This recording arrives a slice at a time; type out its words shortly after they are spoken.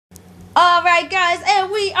right, guys,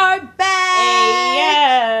 and we are back. Hey,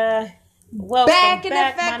 yeah. Welcome back in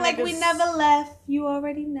back, effect like niggas. we never left. You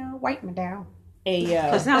already know. Wipe me down. Hey, yeah.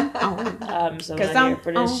 Cause I'm on. I'm so Cause not I'm here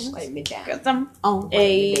for this. on. Wipe me down. Cause I'm on.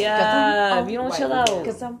 Hey, Cause if you don't Wipe chill me out. down.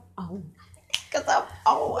 Cause I'm on. Cause I'm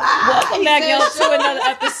Welcome back, y'all, to another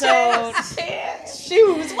episode.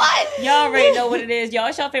 Shoes. What? Y'all already know what it is. Y'all,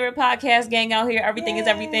 it's your favorite podcast gang out here. Everything is It's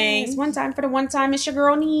everything. one time for the one time. It's your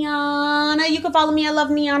girl Niana. You can follow me. I love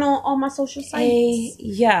Niana on all my social sites. Hey,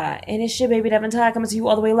 yeah. And it's your baby Devin Ty coming to you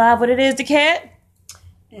all the way live. What it is, the cat?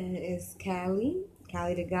 And it's Callie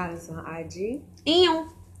the Goddess on IG. And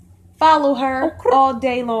follow her all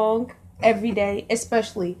day long, every day,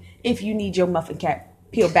 especially if you need your muffin cap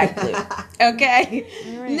peeled back blue. Okay.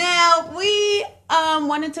 Right. Now we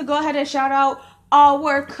wanted to go ahead and shout out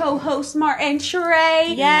our co-hosts Mark and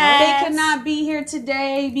Trey. Yes. They could not be here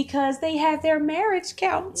today because they have their marriage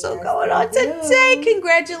council Yes, going they on do. today.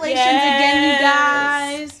 Congratulations again, you Yes.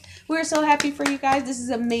 guys. We're so happy for you guys. This is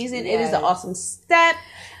amazing. It is an Yes. awesome step.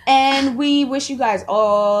 And we wish you guys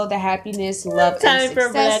all the happiness, love, Time and for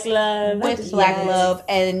success black love. with black Yes. love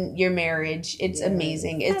and your marriage. It's Yes.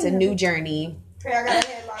 amazing. It's a new journey. Hey,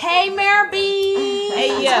 Hey, Mary B.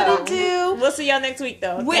 Hey, yo. What to do? We'll see y'all next week,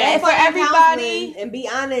 though. We- Okay? for everybody. And be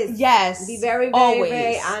honest. Yes. Be very, very, always.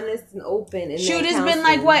 very honest and open. In Shoot, that it's been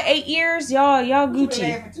like, counseling. what, 8 years? Y'all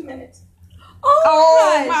Gucci. For 2 minutes.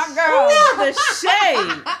 Oh, my girl. The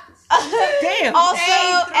shade. Damn. Also,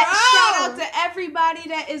 Hey, shout out to everybody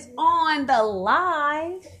that is on the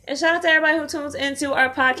live. And shout out to everybody who tunes into our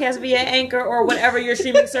podcast via Anchor or whatever your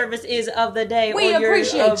streaming service is of the day. We or your,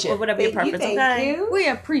 appreciate you. Or whatever your Thank you, preference, thank okay? you. We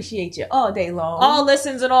appreciate you all day long. All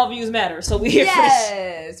listens and all views matter, so we here for this.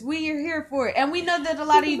 Yes, we are here for it. And we know that a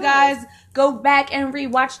lot of you guys go back and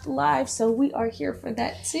rewatch the live, so we are here for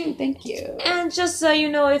that too. Thank you. And just so you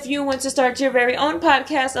know, if you want to start your very own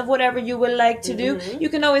podcast of whatever you would like to do, you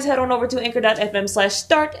can always head on over to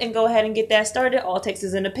anchor.fm/start and go ahead and get that started. All it takes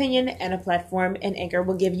is an opinion and a platform, and Anchor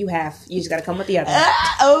will give you half. You just got to come with the other.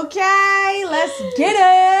 Okay, let's get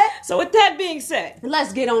it. So with that being said,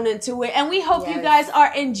 Let's get on into it. And we hope you Yes. guys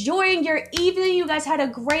are enjoying your evening. You guys had a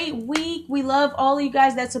great week. We love all of you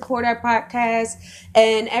guys that support our podcast.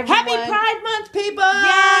 And everyone. Happy Pride Month, people!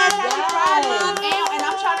 Yes, happy Yes. Pride Month. And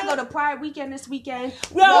I'm trying to go to Pride Weekend this weekend.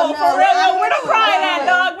 Yo, No, for real, no, where the no, pride no. at,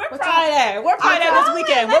 dog? Where What's pride at? Where pride at this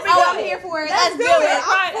weekend? Where we Oh, going? I'm here for it. Let's Let's do do it. it.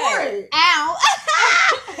 Pride I'm for at? it. Ow.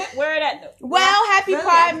 Where it at? Well, happy Really, I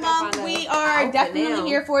Pride have to Month. find We an are outfit definitely now.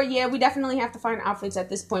 here for it. Yeah, we definitely have to find outfits at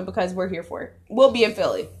this point because we're here for it. We'll be in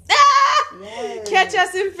Philly. Yes. Catch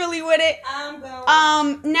us in Philly with it. I'm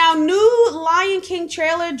going. Now new Lion King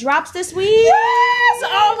trailer drops this week. Yes!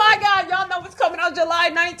 Oh my God! Y'all know what's coming out July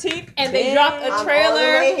 19th, and they dropped a I'm all the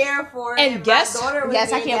trailer. way here for it. And my guess- daughter was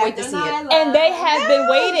Yes, I here can't wait to after see it. Nyla. And they have been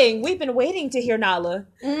waiting. We've been waiting to hear Nala,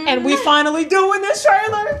 and we finally doing this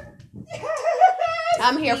trailer.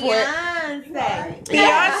 I'm here for it. Beyonce.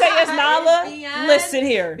 Beyonce is Nala. Beyonce. Listen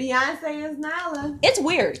here, Beyonce is Nyla. it's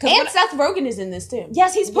weird. 'cause And when- Seth Rogen is in this too.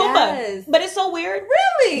 yes, he's Pumbaa, Yes. but it's so weird.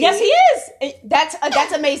 Really? Yes, he is. That's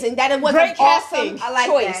amazing. That was Great an casting. awesome I like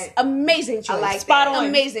choice. that. Amazing choice. I like Spot that. on.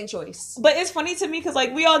 Amazing choice. But it's funny to me because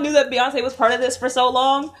like we all knew that Beyonce was part of this for so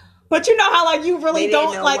long. But you know how like you really They didn't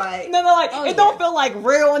don't know like what. no like Oh, it don't feel like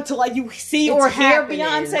real until like you see It's or hear happening.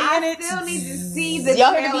 Beyonce in I it. still need to see the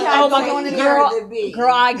Y'all gonna be trailer. having Oh my to go God, in the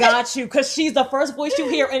girl, I got you. Because she's the first voice you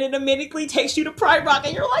hear, and it immediately takes you to Pride Rock,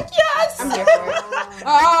 and you're like, yes! I'm here for it.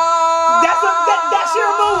 Oh, That's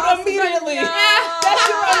your mood immediately. That's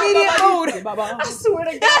your immediate mood. I swear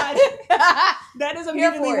to God. That is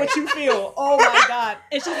immediately for it. what you feel. Oh my God.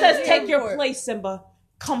 And she says, here take for your it. place, Simba.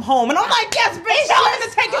 Come home. And I'm like, yes, bitch, tell him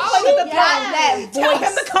to take your place at the She got throne. that Tell voice.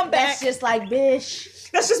 him to come back. That's just like bish.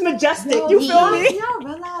 That's just majestic. Yo, You feel me? Y'all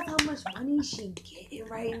realize how much money she getting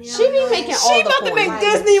right now? She be making all She the about to make points.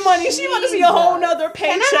 Disney money. She about to see a whole nother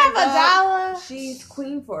paycheck. Can I have a dog. dollar? She's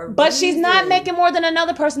queen for a But she's not reason. making more than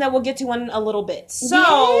another person that we'll get to in a little bit. So,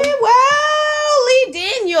 Yeah, well, Lee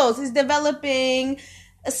Daniels is developing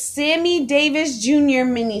a Sammy Davis Jr.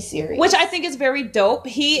 miniseries. which I think is very dope.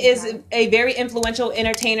 He is a very influential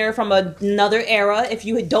entertainer from another era. If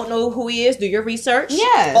you don't know who he is, do your research.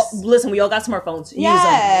 Yes. Oh, listen, we all got smartphones. Use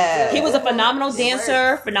Yes. them. He was a phenomenal It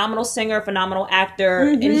dancer, phenomenal singer, phenomenal actor,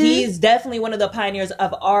 and he's definitely one of the pioneers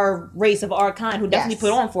of our race, of our kind, who definitely Yes.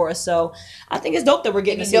 put on for us. So I think it's dope that we're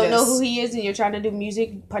getting If to you see don't know this. who he is and you're trying to do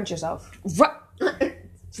music, punch yourself.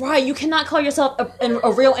 Right, you cannot call yourself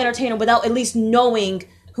a real entertainer without at least knowing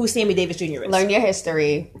who Sammy Davis Jr. is. Learn your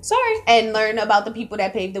history. Sorry. And learn about the people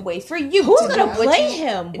that paved the way for you. Who's to gonna do what play you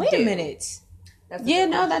him? Wait a do. minute.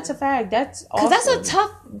 That's a fact. That's awesome. Because that's a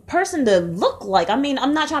tough person to look like. I mean,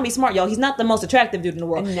 I'm not trying to be smart, y'all. He's not the most attractive dude in the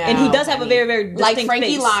world. No, and he does have a very, very distinct like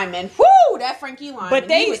Frankie face. Lyman. Woo! That Frankie Lyman.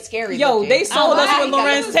 But he was scary looking. They sold us with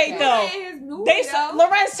Lorenz Tate, though.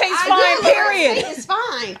 Lorenz Tate's fine, period. Lorenz Tate is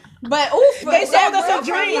fine. But they sold us a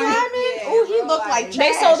dream. He looked like trash.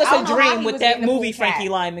 They sold us a dream with that movie Frankie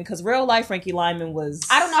Lyman, because real life Frankie Lyman was.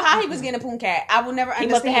 I don't know how he was getting a poon cat. I will never understand.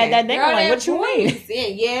 He must have had that dangling. What you mean?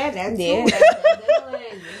 Yeah, that's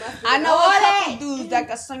I know a couple dudes that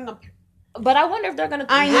can sing the. But I wonder if they're gonna.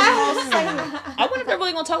 I wonder if they're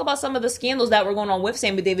really gonna talk about some of the scandals that were going on with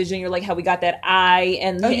Sammy Davis Jr., like how we got that eye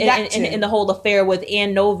and the whole affair with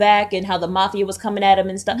Ann Novak and how the mafia was coming at him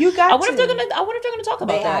and stuff. I wonder if they're gonna talk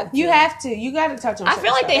about that. You have to. You got to touch on. I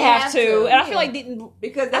feel like they have to, and I feel like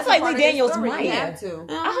because I feel like Lee Daniels might have to.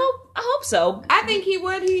 I hope so. I think he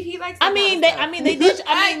would. He likes. They did.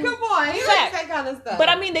 come on, he likes that kind of stuff. But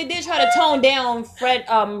I mean, they did try to tone down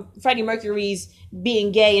Freddie Mercury's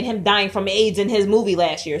being gay and him dying from AIDS in his movie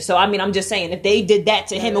last year. So I mean, I'm just saying, if they did that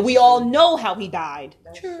to him, and we all know how he died,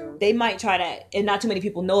 they might try that. And not too many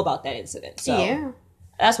people know about that incident. So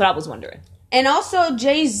that's what I was wondering. And also,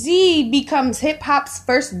 Jay-Z becomes hip hop's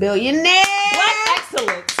first billionaire. What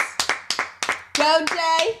excellence! Go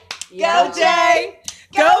Jay! Go Jay!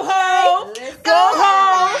 Go home! Go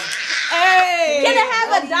home! Hey! Gonna have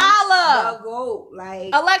 $1. Go like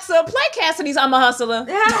Alexa, play Cassidy's "I'm a Hustler."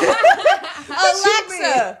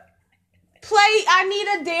 Alexa, play "I Need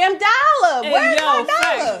a Damn Dollar." Hey, Where's my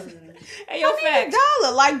dollar? Hey, yo, facts.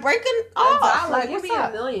 $1, like breaking off. like What's give me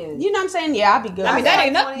up? $1 million. You know what I'm saying? Yeah, I'll be good. I mean, that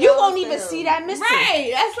ain't nothing. You won't even see that missing.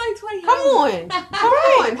 Right, that's like 20. Come on, come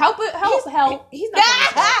on, help it, help. He's not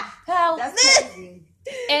help. That's crazy.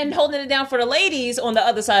 and holding it down for the ladies on the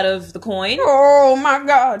other side of the coin. Oh my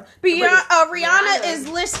God! Rihanna is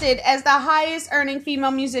listed as the highest earning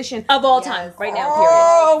female musician of all time right now. Period.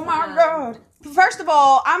 Oh my God! First of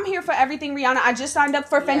all, I'm here for everything Rihanna. I just signed up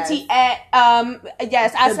for Fenty at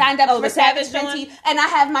I signed up for Savage Fenty, and I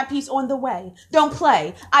have my piece on the way. Don't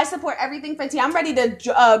play. I support everything Fenty. I'm ready to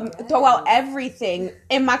throw out everything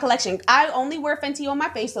in my collection. I only wear Fenty on my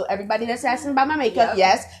face, so everybody that's asking about my makeup,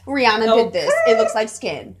 yes, Rihanna did this. It looks like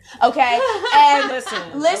skin. Okay, and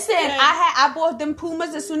listen, I bought them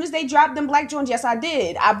Pumas as soon as they dropped them black joints. Yes, I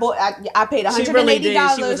did. I paid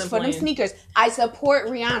 $180 for them sneakers. I support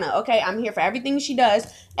Rihanna. Okay, I'm here for everything she does,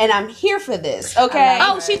 and I'm here for this. Okay.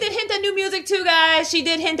 Oh, she did hint at new music too, guys. She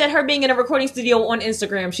did hint at her being in a recording studio on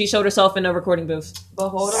Instagram. She showed herself in a recording booth. But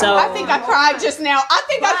hold on. So I think I cried just now. I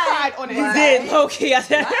think I cried on it. You did, Loki.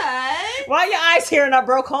 Why your eyes here and I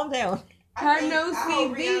broke? Calm down. Her new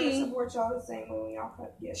CD. Support y'all the same way when y'all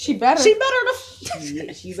cut. Yes. She better. She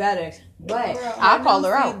better. But I'll call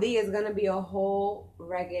her out. CD is gonna be a whole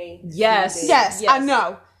reggae. Yes. CD. Yes, I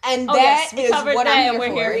know. And that is what I'm here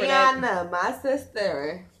for. Rihanna, my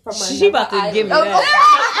sister. From she about to island. give me Oh,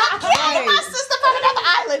 that. I can't. My sister from another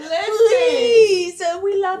island. Please,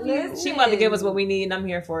 we love you. She about to give us what we need, and I'm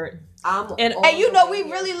here for it. And you know we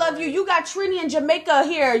really love you. You got Trini and Jamaica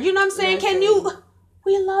here. You know what I'm saying? Can you?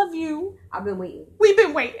 We love you. I've been waiting. We've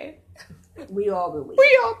been waiting. We all been waiting.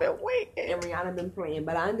 We all been waiting. And Rihanna been playing,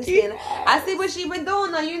 but I understand. I see what she been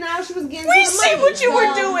doing though. You know she was getting. We see what you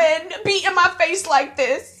were doing, beating my face like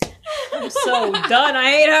this. I'm so done. I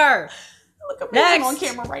hate her. Look at me on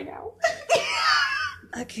camera right now.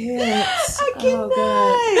 I can't. I cannot.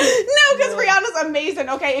 No, because Rihanna's amazing.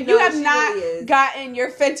 Okay, if you have not gotten your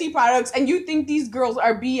Fenty products and you think these girls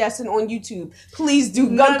are BSing on YouTube, please do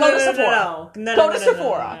go to Sephora. Go to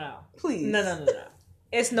Sephora. Please. No.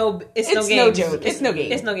 It's no games. No joke. It's no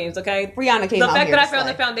games. It's no games, okay? Rihanna came out The fact here that I found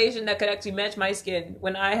the foundation that could actually match my skin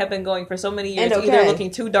when I have been going for so many years, and either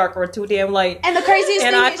looking too dark or too damn light. And the craziest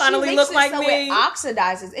thing I is finally she look makes like it so me. it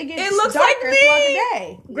oxidizes. It looks darker like me. throughout the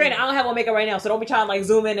day. Granted, I don't have on makeup right now, so don't be trying to like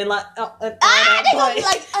zoom in and like. They gonna be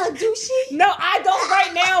like, do she? No, I don't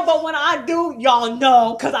right now. But when I do, y'all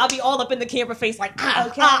know, because I'll be all up in the camera face like,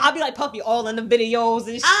 I'll be like Puffy all in the videos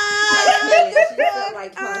and shit.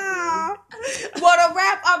 Well, to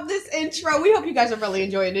wrap up this intro, we hope you guys are really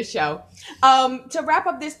enjoying this show. To wrap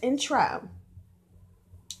up this intro,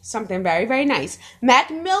 something very, very nice. Mac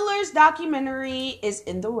Miller's documentary is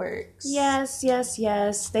in the works. Yes.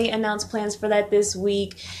 They announced plans for that this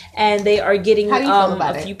week, and they are getting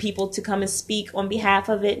a few people to come and speak on behalf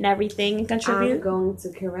of it and everything and contribute. I'm going to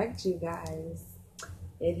correct you guys.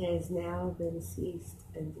 It has now been ceased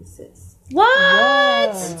and desist.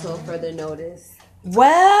 What? Until further notice.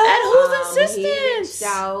 Well, and whose insistence? He reached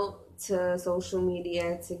out to social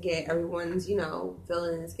media to get everyone's,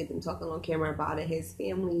 feelings, get them talking on camera about it. His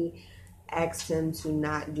family asked him to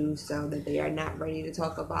not do so, that they are not ready to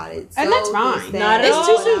talk about it. And so that's fine. Not at all.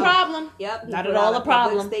 It's too soon. Problem. Yep. Not at all a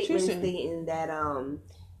problem. Statement stating that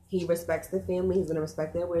he respects the family. He's going to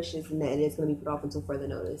respect their wishes, and that it is going to be put off until further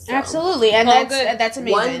notice. So. Absolutely, and that's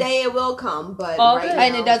amazing. One day it will come, but right now,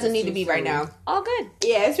 and it doesn't need to be right now. All good.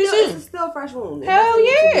 Yeah, it's still a fresh wound. Hell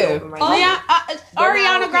yeah! Right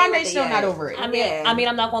Ariana Grande's still not over it. I mean,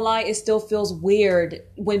 I'm not gonna lie. It still feels weird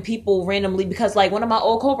when people randomly, because like one of my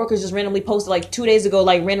old coworkers just randomly posted like 2 days ago,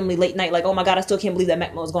 like randomly late night, like, oh my god, I still can't believe that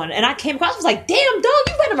Macmo is gone. And I came across, I was like, damn, dog,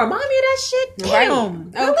 you better remind me of that shit.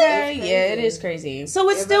 Damn. Right. Okay. Yeah, it is crazy. So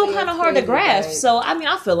it's still kind of hard to grasp. Right. So I mean,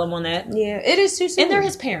 I feel him on that. Yeah, it is too soon. And they're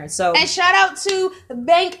his parents. So and shout out to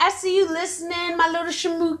Bank. I see you listening, my little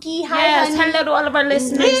Shamuki. Hi, yes, honey. hello to all of our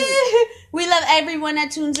listeners. We love everyone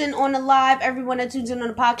that tunes in on the live, everyone that tunes in on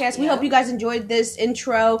the podcast. We hope you guys enjoyed this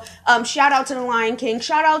intro. Shout out to The Lion King.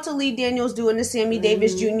 Shout out to Lee Daniels doing the Sammy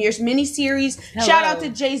Davis Jr.'s mini-series. Hello. Shout out to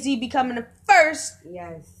Jay-Z becoming the first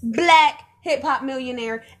black hip-hop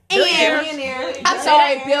millionaire. Billionaire. I'm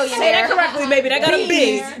sorry, billionaire. Say that correctly, baby. That gotta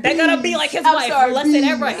be. That gotta be like his wife. Sorry, let's say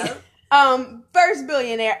that right. First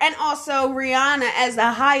billionaire, and also Rihanna as the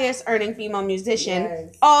highest earning female musician.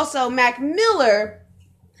 Yes. Also, Mac Miller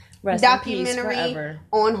Rest documentary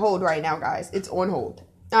on hold right now, guys. It's on hold.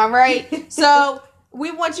 All right. So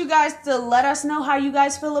we want you guys to let us know how you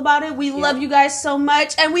guys feel about it. We love you guys so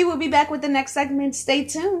much, and we will be back with the next segment. Stay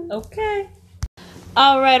tuned. Okay.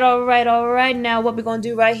 All right. Now what we're going to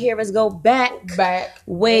do right here is go back.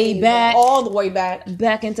 Way back. All the way back.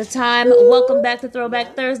 Back into time. Ooh. Welcome back to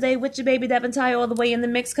Throwback Thursday with your baby Devontae, all the way in the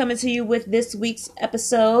mix, coming to you with this week's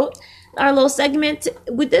episode. Our little segment.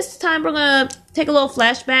 With this time, we're going to take a little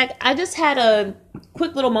flashback. I just had a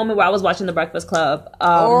quick little moment where I was watching The Breakfast Club.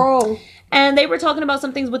 And they were talking about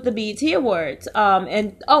some things with the BET Awards.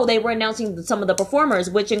 They were announcing some of the performers,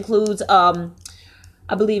 which includes...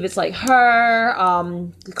 I believe it's like her,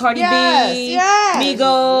 Cardi B, Migos.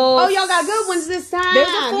 Oh, y'all got good ones this time. There's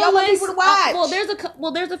a full y'all want people to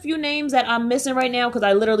watch. There's a few names that I'm missing right now because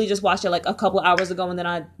I literally just watched it like a couple hours ago, and then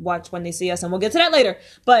I watched When They See Us, and we'll get to that later.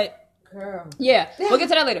 But girl, yeah, we'll get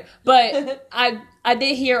to that later. But I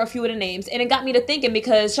did hear a few of the names, and it got me to thinking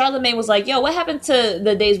because Charlamagne was like, "Yo, what happened to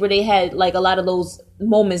the days where they had like a lot of those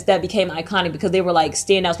moments that became iconic because they were like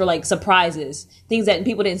standouts, were like surprises, things that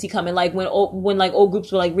people didn't see coming, like when like old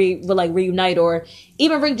groups would reunite, or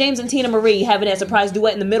even Rick James and Tina Marie having that surprise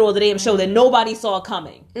duet in the middle of the damn show that nobody saw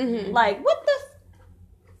coming. Mm-hmm. Like what the?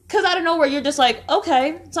 Because out of nowhere you're just like,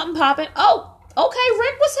 okay, something popping. Oh, okay,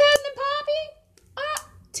 Rick was happening, Poppy.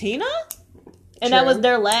 Tina, and that was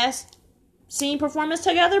their last scene performance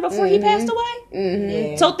together before he passed away. Mm-hmm.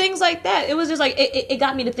 Yeah. So things like that, it was just like it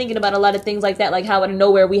got me to thinking about a lot of things like that, like how out of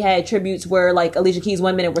nowhere we had tributes where like Alicia Keys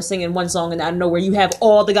 1 minute we're singing one song, and out of nowhere you have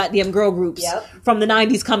all the goddamn girl groups from the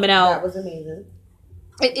 90s coming out. That was amazing.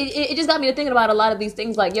 It just got me to thinking about a lot of these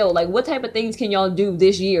things, like, yo, like what type of things can y'all do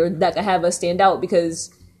this year that could have us stand out?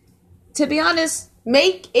 Because to be honest,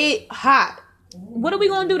 make it hot. What are we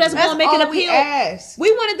going to do that's going to make it appeal?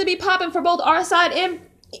 We want it to be popping for both our side and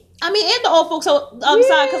the old folks side.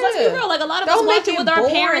 Because let's be real, like a lot of us watch it with our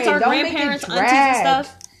parents, our grandparents, aunties and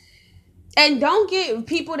stuff. And don't get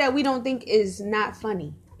people that we don't think is not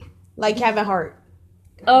funny, like Kevin Hart.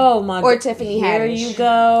 Oh my god. Or Tiffany Haddish. Here you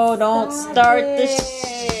go. Don't start the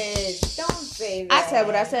shit. Don't say that. I said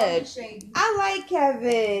what I said. I like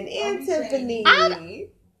Kevin and Tiffany.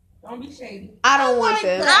 Don't be shady. I don't want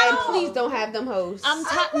them. And please don't have them host.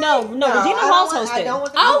 No, Regina Hall's hosting. I don't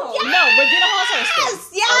want them Regina Hall's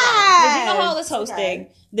hosting. Yes. Regina Hall is hosting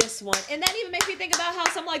this one. And that even makes me think about how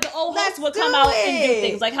some like the old hosts would come out and do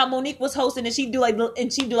things. Like how Monique was hosting and she'd do like the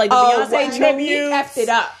Beyonce tribute. Monique effed it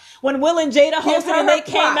up. When Will and Jada hosted and they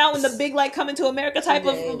came out in the big like Coming to America type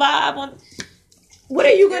of vibe. What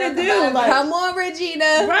are you gonna do? Like, come on,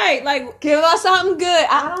 Regina. Right, like give us something good.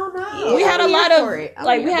 I don't know. We had a lot of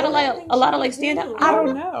like standout. I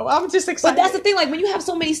don't know. I'm just excited. But that's the thing. Like when you have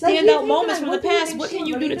so many standout moments from the past, what can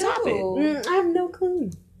you do to top it? I have no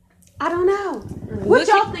clue. I don't know. What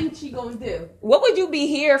y'all think she gonna do? What would you be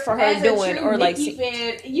here for her as doing, or like?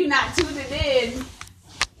 Fan, you not tuning in.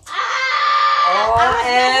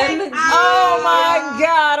 Oh my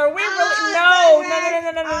God! Are we really? No!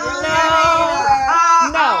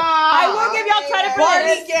 I will give y'all credit for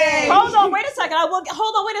this. Hold on, wait a second.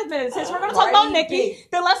 Wait a minute. Since we're going to talk about Nicki,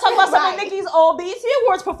 then let's talk about some of Nicki's old BET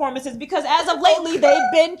Awards performances, because as of lately,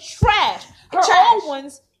 they've been trash. Her old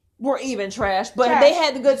ones were even trash, but they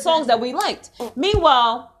had the good songs that we liked.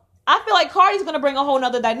 Meanwhile, I feel like Cardi's going to bring a whole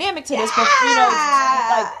nother dynamic to this, like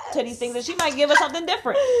to these things, and she might give us something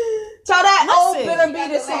different. Tell that old Listen. bitter bee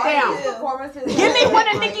to sit down. Give me one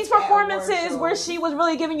of Nikki's performances where she was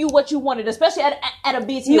really giving you what you wanted, especially at a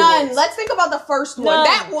BT None. Awards. Let's think about the first one. None.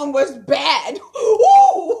 That one was bad.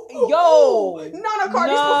 Ooh. Yo. None of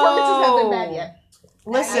Cardi's performances have been bad yet.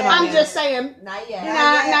 Listen, I'm just saying. Not yet.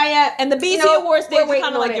 Not yet. And the BT No, Awards we're stage waiting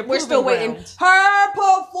kind of on like it. your We're still proving waiting. ground. Her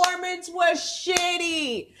performance was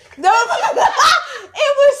shitty.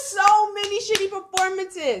 It was so many shitty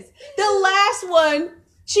performances. The last one,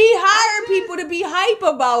 she hired people to be hype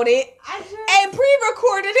about it and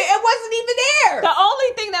pre-recorded it. It wasn't even there. The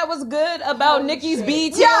only thing that was good about Nikki's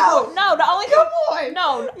BT Yo. Awards, no, the only Come on.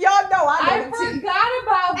 no, Y'all know I I know the tea. forgot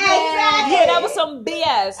about that. Exactly. yeah, that was some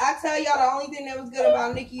BS. I tell y'all, the only thing that was good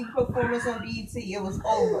about Nikki's performance on BET, it was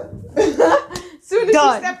over. Soon as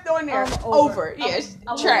Done. she stepped on there, I'm over. Yes,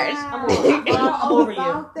 trash. I'm over you.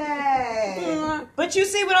 About that. But you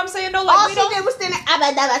see what I'm saying? though? Like All we she don't. did was stand there.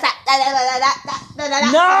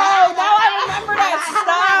 No, now I remember that.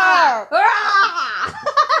 Stop.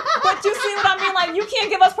 But you see what I mean? Like, you can't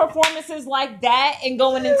give us performances like that and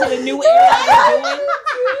going into the new era that we're doing.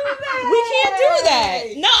 We can't do that.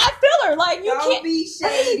 No, I feel her. Like, you Don't can't. be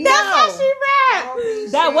shady. That's how she rap. Don't be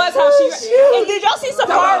That shady. was how she. And did y'all see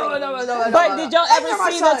Safari? But did y'all ever Those are my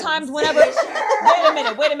see the sons. times whenever?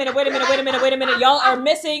 Wait a minute. Y'all are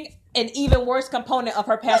missing an even worse component of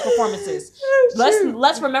her past performances.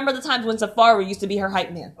 Let's remember the times when Safari used to be her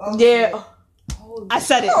hype man. Oh, Yeah. I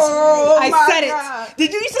said it. Oh, I my said God. it.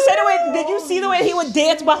 Did you used to say the way? Did you see the way he would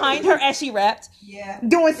dance behind her as she rapped, Yeah.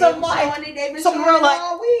 doing They've some been like showing it. They've been some showing real, it like-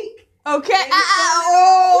 all week. Okay.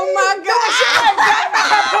 Oh my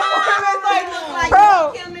God.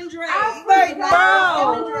 Bro. Kim and Dre. Like, Kim bro.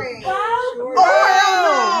 and Dre. Oh,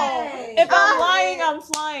 if I'm lying, I'm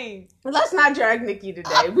flying. let's not drag Nikki today.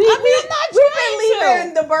 I'm not trying We've been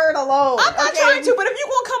leaving to. the bird alone. I'm not trying to, but if you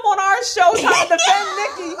gonna come on our show trying to defend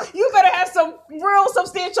Nikki, you better have some real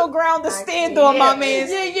substantial ground to stand on, my man.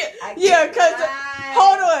 Yeah, because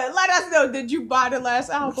hold on. Let us know. Did you buy the last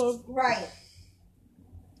album? Right.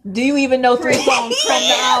 Do you even know 3 songs from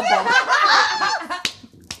the album?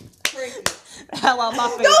 Hell on my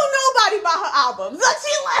face. Don't nobody buy her albums. Look,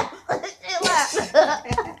 she left. She left.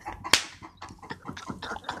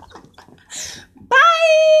 Bye.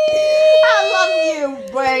 I love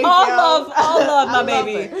you, baby. All love, my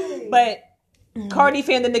baby. But Cardi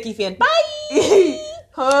fan, the Nicki fan. Bye.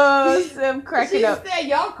 Oh, Sim cracking She up. said,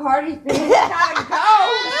 y'all Cardi fans gotta go.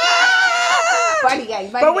 Buddy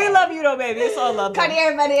gang, But we love you though, baby. It's all love. Cardi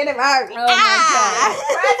everybody in the party. Oh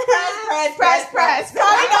my Press.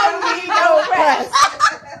 Cardi don't need no press.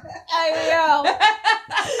 Hey yo.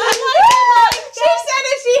 She said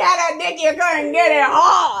that she had a Nicki and couldn't get it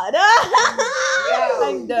hard.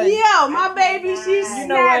 I'm done. Yo, my baby, she You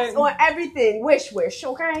know snaps what? on everything. Wish,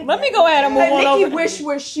 okay? Let me go ahead and move And on Nicki over. wish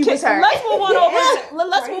she was her. Let's move on over.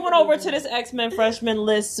 Let's move on over to this X-Men freshman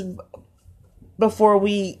list before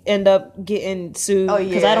we end up getting sued. Oh,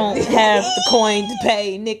 Because yeah. I don't have the coin to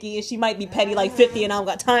pay Nikki, and she might be petty like 50, and I don't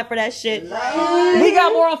got time for that shit. We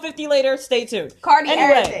got more on 50 later. Stay tuned. Cardi Anyway.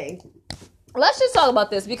 everything. Let's just talk about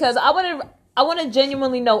this because I want to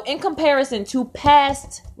genuinely know, in comparison to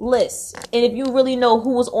past lists, and if you really know who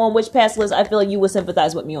was on which past list, I feel like you would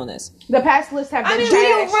sympathize with me on this. The past lists have been Do you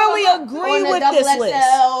trashed. really agree On the with this XXL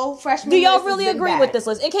list? freshman Do y'all list has really been agree bad. with this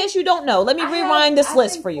list? In case you don't know, let me rewind this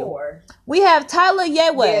list for you. 4. We have Tyler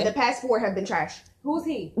Yeah, Yeway. the past 4 have been trash. Who's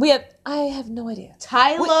he? I have no idea.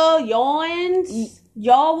 Tyler Yawns,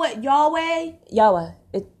 Yahweh, Yahweh.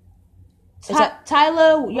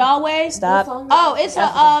 Tyler Yahweh. Stop. Oh, it's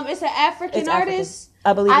an African It's artist. African.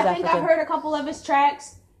 I believe I it's think African. I've heard a couple of his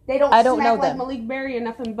tracks. They don't. I don't smack know like them. Malik Berry or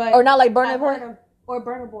nothing, but Or not like Burna I've Boy? heard him. Or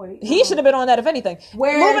Burna Boy. He should have been on that, if anything.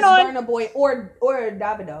 Where's Moving on. Burna Boy or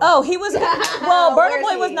Davido? Oh, he was. Well, Burna Where's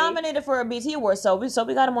Boy was he? nominated for a BT Award, so we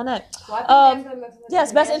got him on that. Well,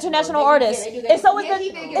 Yes, best international artist, and so was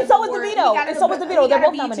DeVito, and so was DeVito. They're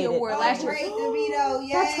both nominated. Last year. Great DeVito,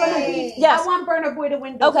 yay. That's gonna be. Yes. I want Burna Boy to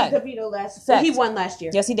win. Okay. DeVito last. Facts. He won last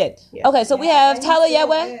year. Yes, he did. Yeah. Okay, so we have Tyler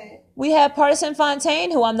Yeway. We have Partisan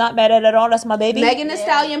Fontaine, who I'm not mad at all. That's my baby. Megan Thee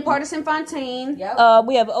Stallion, Partisan Fontaine. Yep.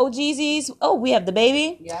 We have OGZ's. Oh, we have the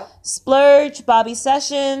baby. Yep. Splurge, Bobby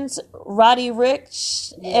Sessions, Roddy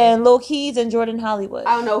Ricch, and Lil Keys and Jordan Hollywood.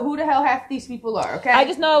 I don't know who the hell half these people are. Okay. I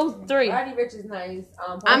just know 3. Roddy Ricch is nice.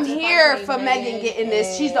 I'm here for Megan getting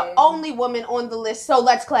this. She's the only woman on the list, so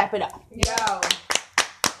let's clap it up. Yo.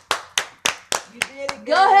 You did it,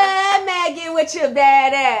 Go ahead, Megan, with your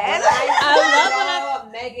bad ass. I love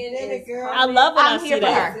when Megan Did it, is. girl. I love when I'm I here see for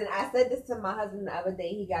that. her. Listen, I said this to my husband the other day.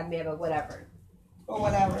 He got mad, but whatever. Or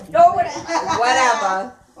whatever.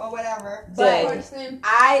 Whatever. Or whatever. But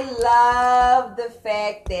I love the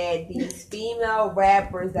fact that these female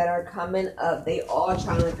rappers that are coming up, they all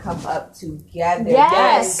trying to come up together.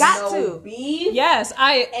 Yes, There's got no to. And beef.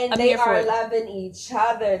 And I'm they here for are it. loving each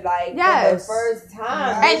other like Yes. for the first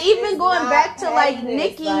time. And This even is going not back to like pettiness.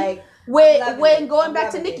 Nicki, Like, when I'm when loving it. going I'm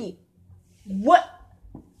back to loving Nicki, what?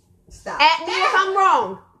 stop. At me if I'm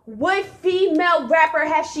wrong. What female rapper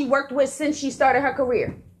has she worked with since she started her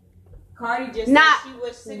career? Cardi just Not said she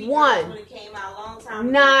was City one. Girls when it came out a long time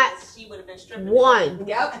ago. Not because she would have been stripping. One.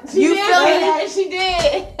 Yep. You feel me? She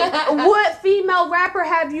did. What female rapper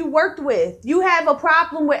have you worked with? You have a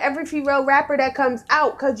problem with every female rapper that comes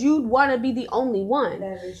out because you'd want to be the only one.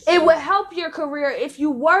 That is It true. would help your career if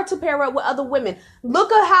you were to pair up with other women.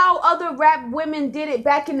 Look at how other rap women did it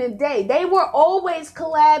back in the day. They were always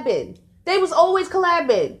collabing. They was always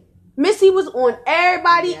collabing. Missy was on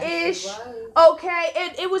everybody-ish. Yes, it was. Okay,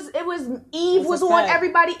 it was Eve That's was a on fact.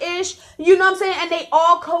 everybody-ish. You know what I'm saying? And they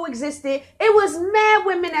all coexisted. It was mad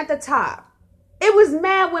women at the top. It was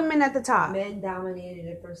mad women at the top. Men dominated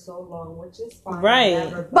it for so long, which is fine. Right.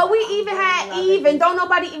 whatever, But we I'm even really had loving Eve, and it. don't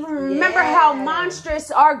nobody even remember how Yeah. monstrous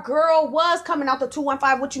our girl was coming out the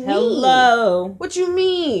 215. What you mean? Hello. What you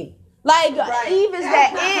mean? Like Right. Eve is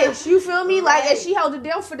that ish. You feel me? Like, and Right. she held it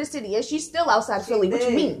down for the city, and she's still outside Philly. What you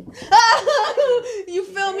did. mean? You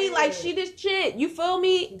feel me? Like she this shit. You feel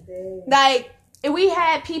me? She did. Like, and we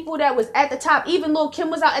had people that was at the top. Even Lil Kim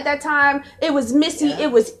was out at that time. It was Missy. Yeah.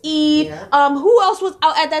 It was Eve. Yeah. Who else was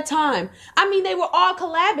out at that time? I mean, they were all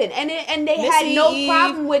collabing, and they had Missy, no Eve,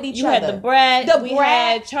 problem with each You other. had the Brat. The we Brat.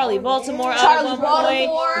 had Charlie Oh, Baltimore. yeah. Out Charlie at one point.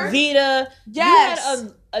 Baltimore. Vita. Yes. You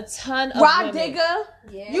had a ton of Rod women. Digger.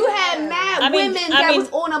 Yeah. You had mad I mean- women I that mean- was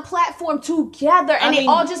on a platform together, and I they mean-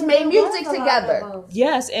 all just made music That's a lot together. of them.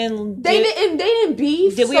 Yes, and They didn't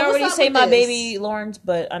beef. Did we So what's already up say with my this? baby Lawrence?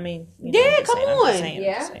 But I mean, you know, Yeah, I'm just come saying, I'm on. just saying,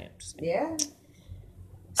 Yeah. I'm just saying. Yeah.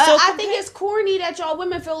 So I think it's corny that y'all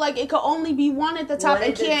women feel like it could only be one at the top One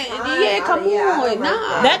and at a can't. time. Yeah, come Yeah, I on, don't like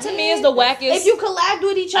nah. That to me is the wackest. If you collabed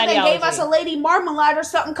with each other and gave us ideology. a Lady Marmalade or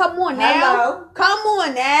something, come on now. Hello. Come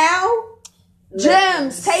on now.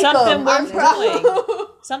 Gems, take Something them. I'm worth proud.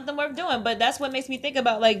 something worth doing, but that's what makes me think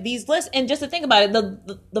about like these lists. And just to think about it,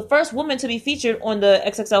 the first woman to be featured on the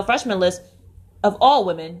XXL freshman list of all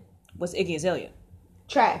women was Iggy Azalea.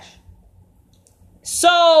 Trash.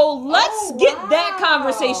 So let's Oh, get wow. that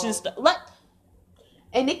conversation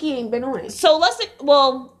And Nicki ain't been on it. So let's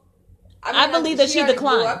well. mean, I believe that she already grew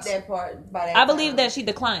declined. up that part by that I believe time. that she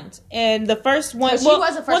declined, and the first one. So she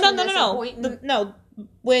was a freshman no, at some point. no.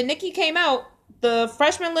 When Nicki came out, the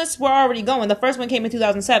freshman lists were already going. The first one came in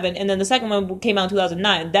 2007, and then the second one came out in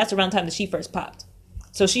 2009. That's around the time that she first popped.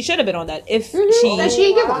 So she should have been on that if Then she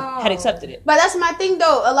didn't get one. had accepted it. But that's my thing,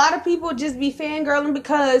 though. A lot of people just be fangirling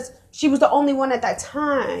because she was the only one at that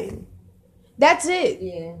time. That's it.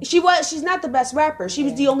 Yeah. She's not the best rapper. She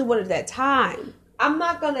was the only one at that time. I'm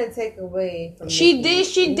not gonna take away from She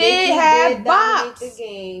Nicki. did have dominate bops. the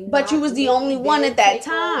game, But you was the only Nicki one did at that take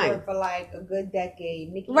time. over for like a good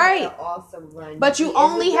decade. Nicki Right. had an awesome run. But you Nicki is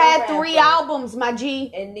only a good had 3 rapper. albums, my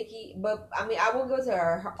G. And Nicki, but I mean, I will go to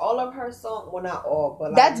her all of her songs. Well, not all,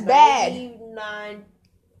 but like That's bad.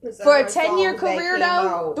 99% For of a her 10-year songs that career, came though,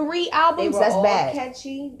 out, 3 they albums, were that's all bad.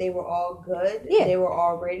 catchy. They were all good. Yeah. They were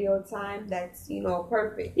all radio time. That's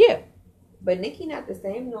perfect. Yeah. But Nicki not the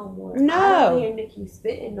same no more. No. I don't hear Nicki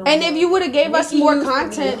spitting no And more. if you would have gave us Nicki more used to be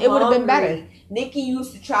content, it would have been better. hungry. Nicki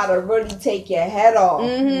used to try to really take your head off.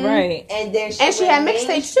 Mhm. Right. And then And she went had mixtapes,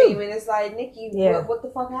 mainstream, too. And it's like, Nicki, Yeah. what the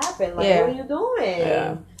fuck happened? Like, Yeah. what are you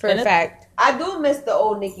doing? For And a it- fact. I do miss the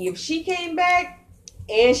old Nicki. If she came back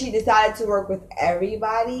and she decided to work with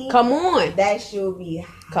everybody, Come on. that should be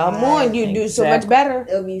Come high. on. You do so Exactly. much better.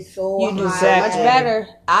 It'll be so You do so high. much better.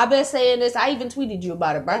 I've been saying this. I even tweeted you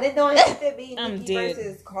about it, bro. And it don't have to be I'm Nicki dead.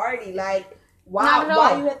 versus Cardi. Like, Not at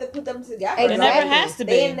why all. you have to put them together? It never Like, has to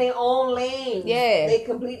They be. in their own lanes. Yeah. They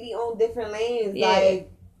completely own different lanes. Yeah.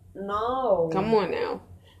 Like, no. Come on now.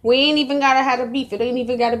 We ain't even gotta have a beef. It ain't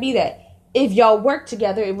even gotta be that. If y'all worked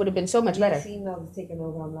together, it would have been so much better. Females is taking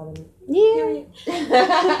over. I'm loving it. Yeah.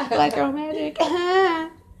 Period. Black girl magic.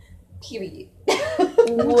 Period. What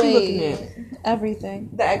you looking at? Everything.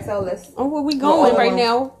 The XL list. Oh, where we going Oh. right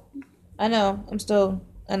now? I know. I still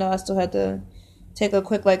had to take a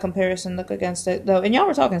quick comparison look against it though, and y'all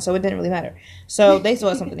were talking, so it didn't really matter. So they still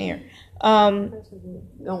had something here. Go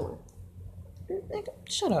on.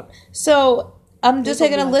 Shut up. So I'm just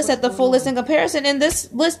taking a list at the full list in comparison, and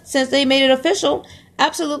this list, since they made it official,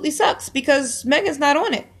 absolutely sucks because Megan's not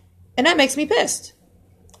on it, and that makes me pissed.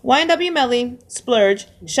 YNW Melly, Splurge,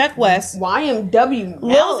 Sheck West, YMW.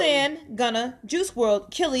 Lil Xan, Gunna, Juice WRLD,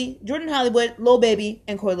 Killy, Jordan Hollywood, Lil Baby,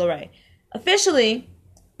 and Coi Leray. Officially,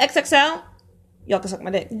 XXL y'all can suck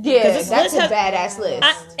my dick. Yeah, that's a badass list.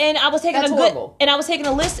 I was taking I was taking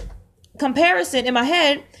a list comparison in my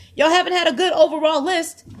head. Y'all haven't had a good overall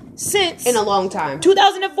list since in a long time.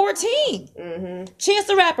 2014. Chance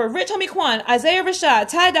the Rapper, Rich Homie Quan, Isaiah Rashad,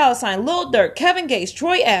 Ty Dolla $ign, Lil Durk, Kevin Gates,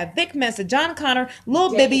 Troy Ave, Vic Mensa, John Connor,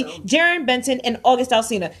 Lil Bibby, Jaren Benton, and August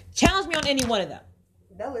Alsina. Challenge me on any one of them.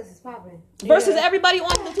 That list is popping. Versus everybody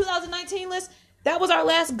on the 2019 list. That was our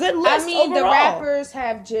last good list. I mean, overall. the rappers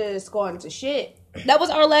have just gone to shit. That was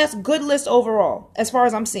our last good list overall, as far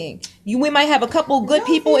as I'm seeing. We might have a couple good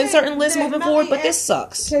people in certain lists moving forward, but this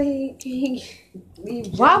sucks. Why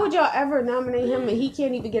would y'all ever nominate him and he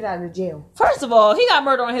can't even get out of jail? First of all, he got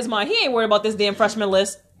murder on his mind. He ain't worried about this damn freshman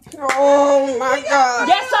list. Oh my God.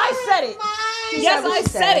 Yes, I said it. Yes, I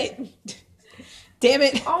said it. Damn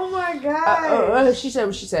it. Oh my God. She said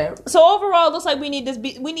what she said. So overall, it looks like we need these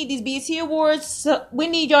BET Awards. So we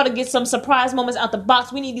need y'all to get some surprise moments out the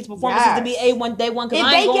box. We need these performances to be A1 day one. If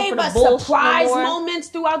they gave us surprise moments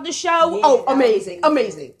throughout the show,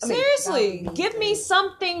 amazing. Seriously, give me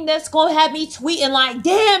something that's gonna have me tweeting like,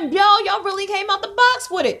 "Damn, y'all really came out the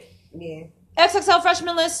box with it." Yeah. XXL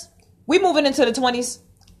freshman list. We moving into the 20s.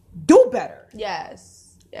 Do better.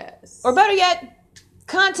 Yes. Or better yet,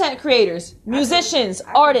 content creators, musicians,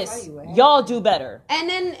 artists, y'all do better. And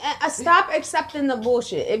then stop accepting the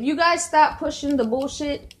bullshit. If you guys stop pushing the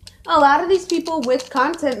bullshit, a lot of these people with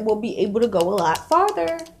content will be able to go a lot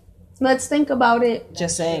farther. Let's think about it.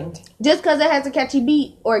 Just saying. Just because it has a catchy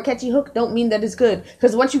beat or a catchy hook don't mean that it's good.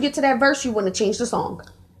 Because once you get to that verse, you want to change the song.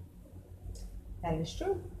 That is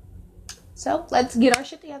true. So let's get our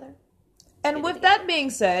shit together. And with that being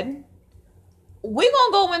said, we're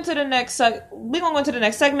gonna go into the next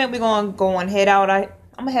segment. We're gonna go on head out. I'm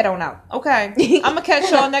gonna head on out. Okay. I'm gonna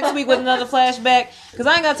catch y'all next week with another flashback because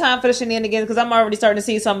I ain't got time for the shenanigans because I'm already starting to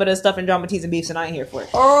see some of the stuff in Drama Teas and Beefs and I ain't here for it.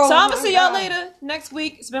 So I'm gonna see y'all later next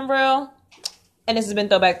week. It's been real. And this has been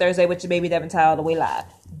Throwback Thursday with your baby Devin Ty all the way live.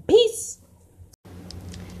 Peace.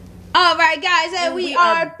 All right, guys, and we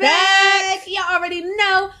are back. Y'all already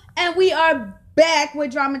know, and we are back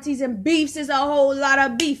with Drama Teas and Beefs. It's a whole lot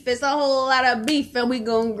of beef. And we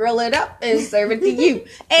gonna grill it up and serve it to you.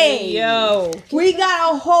 Hey, yo. We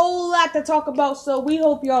got a whole lot to talk about, so we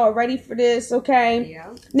hope y'all are ready for this, okay?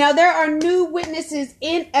 Yeah. Now, there are new witnesses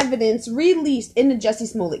in evidence released in the Jussie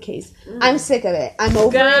Smollett case. I'm sick of it. I'm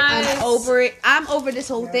over it. I'm over this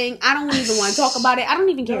whole thing. I don't even want to talk about it. I don't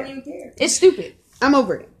even care. It's stupid. I'm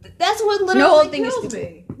over it. That's what literally the whole thing is kills stupid.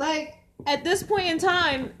 me. Like, at this point in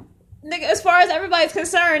time, nigga, as far as everybody's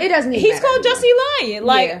concerned, it doesn't even he's matter called Jussie lying.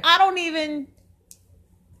 Like, yeah. I don't even.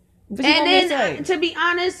 And then, to be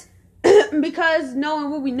honest, because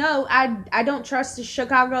knowing what we know, I don't trust the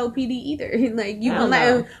Chicago PD either. Like, you won't let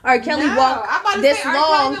him, R. Kelly walk this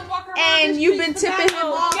long, and you've been tipping him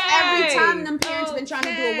off every time them parents been trying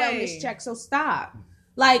to do a wellness check. So stop.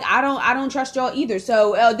 Like, I don't trust y'all either.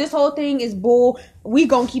 So this whole thing is bull. We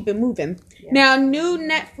gonna keep it moving. Yeah. Now, new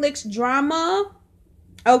Netflix drama.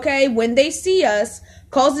 Okay, When They See Us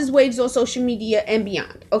causes waves on social media and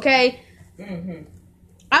beyond. Okay, I'm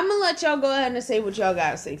gonna let y'all go ahead and say what y'all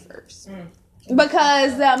gotta say first,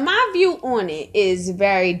 because my view on it is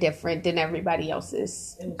very different than everybody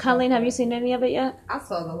else's. Colleen, have you seen any of it yet? I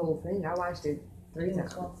saw the whole thing. I watched it 3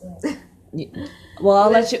 times. Well, I'll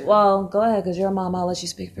let you. Well, go ahead, because you're a mom. I'll let you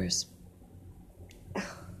speak first.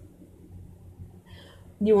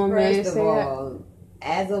 You want me to say that?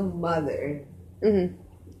 As a mother, and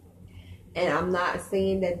I'm not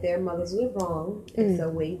saying that their mothers were wrong. It's a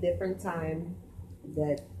way different time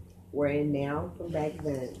that we're in now from back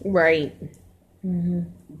then. Right.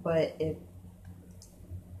 But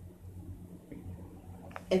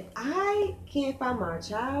if I can't find my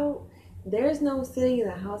child, there's no sitting in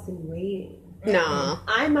the house and waiting. No.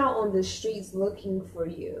 I'm out on the streets looking for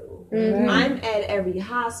you. I'm at every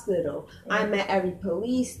hospital. I'm at every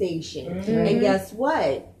police station. And guess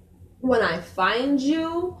what? When I find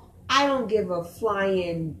you, I don't give a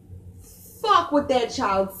flying fuck what that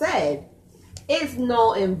child said. It's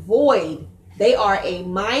null and void. They are a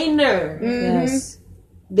minor. Yes.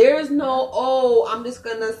 There's no, I'm just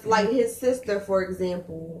gonna, like his sister, for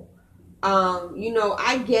example.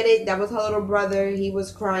 I get it. That was her little brother. He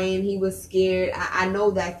was crying. He was scared. I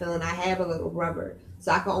know that feeling. I have a little brother.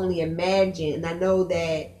 So I can only imagine. And I know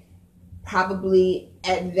that probably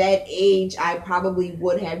at that age, I probably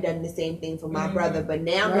would have done the same thing for my brother. But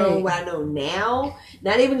now, knowing what I know now,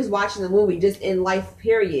 not even just watching the movie, just in life,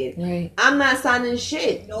 period. Right. I'm not signing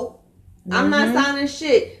shit. Nope. I'm not signing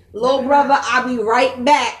shit. Little brother, I'll be right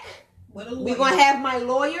back. We're going to have my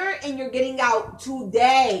lawyer, and you're getting out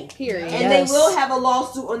today. Period. And they will have a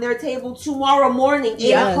lawsuit on their table tomorrow morning,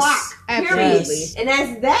 8 o'clock. Period. Absolutely. And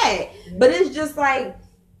that's that. But it's just like,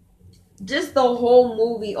 just the whole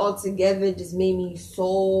movie altogether just made me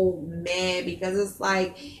so mad, because it's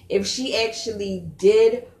like, if she actually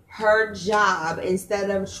did her job instead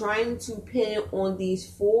of trying to pin it on these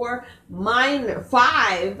five. I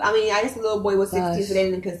mean, I guess the little boy was 16, so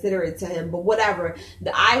they didn't consider it to him. But whatever.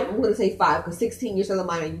 I'm going to say 5, because 16 you're still a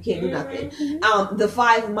minor. You can't do nothing. The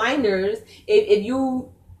 5 minors. If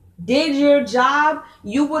you did your job,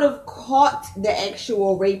 you would have caught the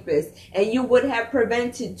actual rapist, and you would have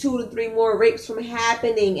prevented 2 to 3 more rapes from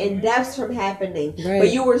happening and deaths from happening. Right.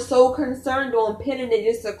 But you were so concerned on pinning it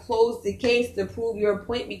just to close the case to prove your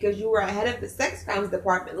point, because you were ahead of the sex crimes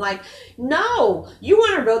department. Like, no, you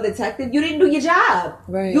weren't a real detective. You didn't do your job.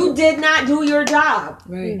 Right. You did not do your job.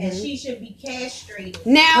 Right. And she should be castrated.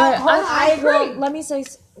 Now, I agree. Let me say.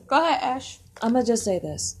 Go ahead, Ash. I'm gonna just say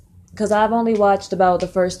this, because I've only watched about the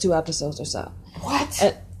first 2 episodes or so.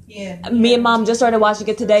 What? Yeah. Me and Mom just started watching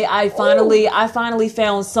it today. I finally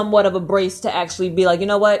found somewhat of a brace to actually be like, you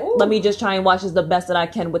know what? Let me just try and watch this the best that I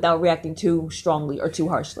can without reacting too strongly or too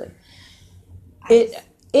harshly.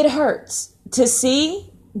 It hurts to see,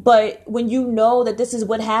 but when you know that this is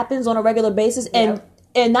what happens on a regular basis, and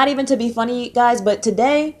not even to be funny, guys, but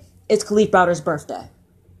today is Khalif Browder's birthday.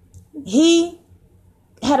 He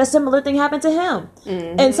had a similar thing happen to him.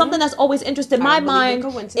 Mm-hmm. And something that's always interested my mind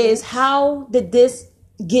is, how did this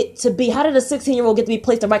get to be? How did a 16-year-old get to be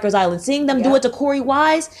placed on Rikers Island? Seeing them do it to Corey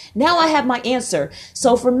Wise, now I have my answer.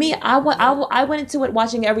 So for me, I went into it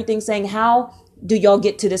watching everything saying, how do y'all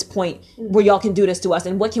get to this point where y'all can do this to us?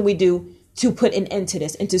 And what can we do to put an end to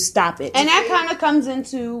this and to stop it? And that kind of comes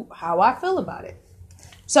into how I feel about it.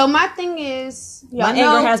 So my thing is, my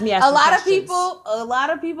anger has me asking a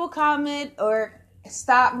lot of people comment or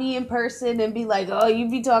stop me in person and be like, oh, you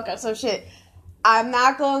be talking some shit. I'm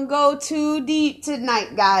not gonna go too deep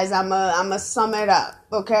tonight, guys. I'm a sum it up,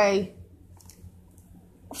 okay?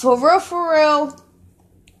 For real,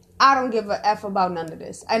 I don't give a F about none of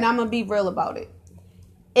this. And I'm gonna be real about it.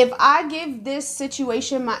 If I give this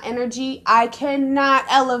situation my energy, I cannot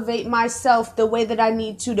elevate myself the way that I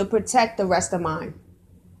need to protect the rest of mine.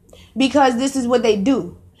 Because this is what they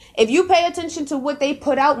do. If you pay attention to what they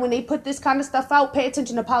put out when they put this kind of stuff out, pay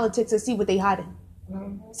attention to politics and see what they hiding.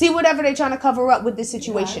 Mm-hmm. See whatever they're trying to cover up with this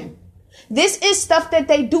situation. Yeah. This is stuff that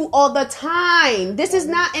they do all the time. This is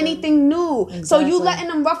not anything new. Exactly. So you letting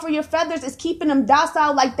them ruffle your feathers is keeping them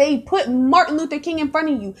docile, like they put Martin Luther King in front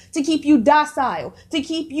of you to keep you docile, to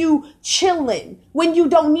keep you chilling when you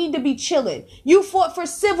don't need to be chilling. You fought for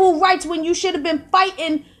civil rights when you should have been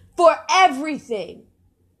fighting for everything.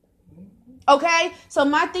 Okay? So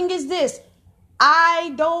my thing is this.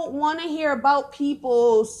 I don't want to hear about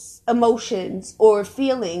people's emotions or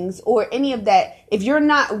feelings or any of that. If you're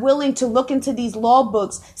not willing to look into these law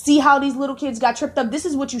books, see how these little kids got tripped up, this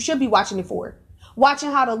is what you should be watching it for. Watching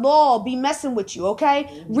how the law be messing with you, okay?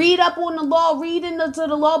 Mm-hmm. Read up on the law, read into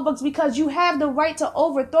the law books, because you have the right to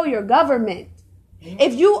overthrow your government.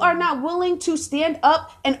 If you are not willing to stand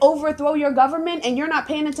up and overthrow your government and you're not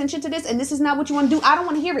paying attention to this and this is not what you want to do, I don't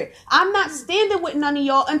want to hear it. I'm not standing with none of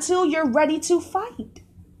y'all until you're ready to fight.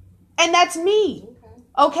 And that's me.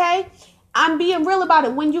 Okay? I'm being real about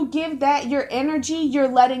it. When you give that your energy, you're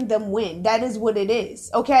letting them win. That is what it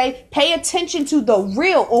is. Okay? Pay attention to the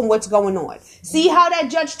real on what's going on. See how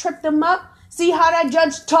that judge tripped them up? See how that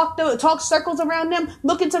judge talked circles around them?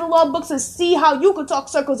 Look into the law books and see how you could talk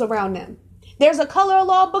circles around them. There's a color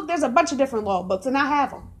law book. There's a bunch of different law books, and I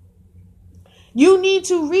have them. You need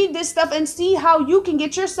to read this stuff and see how you can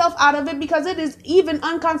get yourself out of it, because it is even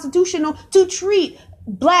unconstitutional to treat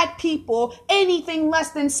black people anything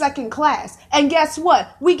less than second class. And guess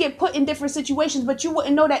what? We get put in different situations, but you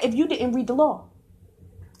wouldn't know that if you didn't read the law.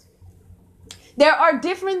 There are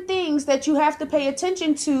different things that you have to pay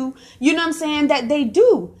attention to, you know what I'm saying, that they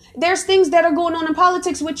do. There's things that are going on in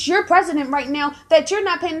politics with your president right now that you're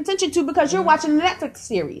not paying attention to because you're watching a Netflix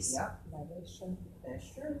series. Yeah, that's true.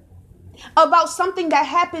 That's true. About something that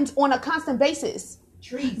happens on a constant basis.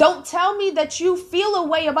 Trees. Don't tell me that you feel a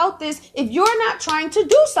way about this if you're not trying to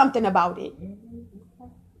do something about it.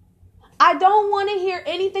 I don't want to hear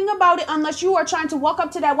anything about it unless you are trying to walk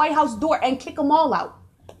up to that White House door and kick them all out.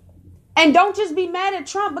 And don't just be mad at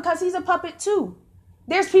Trump because he's a puppet too.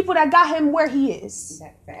 There's people that got him where he is.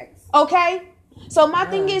 Facts. Okay? So my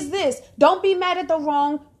thing is this. Don't be mad at the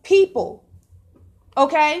wrong people.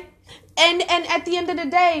 Okay? And at the end of the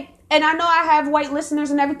day, and I know I have white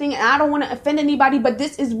listeners and everything, and I don't want to offend anybody, but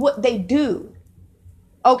this is what they do.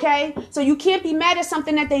 Okay? So you can't be mad at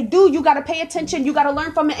something that they do. You got to pay attention. You got to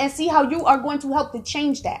learn from it and see how you are going to help to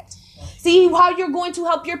change that. See how you're going to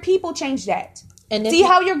help your people change that. And see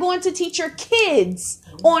how you're going to teach your kids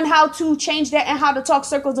on how to change that and how to talk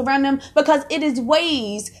circles around them, because it is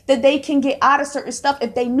ways that they can get out of certain stuff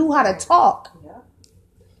if they knew how to talk.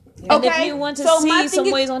 And if you want to see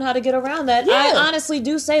some ways on how to get around that, I honestly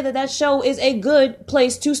do say that show is a good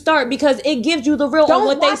place to start, because it gives you the real on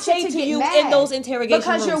what they say to you in those interrogation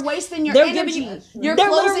rooms. Because you're wasting your energy. You're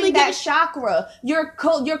closing that chakra. You're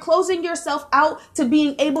closing yourself out to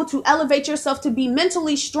being able to elevate yourself to be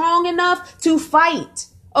mentally strong enough to fight.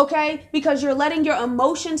 Okay? Because you're letting your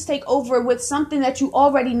emotions take over with something that you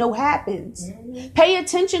already know happens. Pay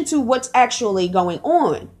attention to what's actually going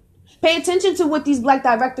on. Pay attention to what these black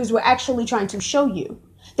directors were actually trying to show you.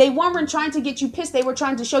 They weren't trying to get you pissed. They were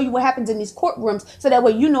trying to show you what happens in these courtrooms so that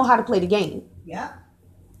way you know how to play the game. Yeah.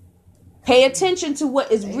 Pay attention to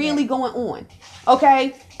what is really going on.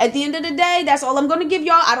 Okay? At the end of the day, that's all I'm going to give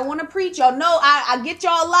y'all. I don't want to preach. Y'all know I get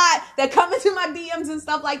y'all a lot that come into my DMs and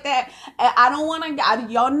stuff like that. And I don't want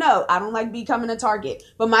to, y'all know, I don't like becoming a target.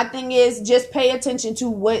 But my thing is just pay attention to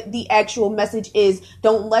what the actual message is.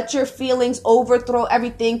 Don't let your feelings overthrow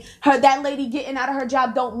everything. That lady getting out of her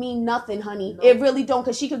job don't mean nothing, honey. No. It really don't,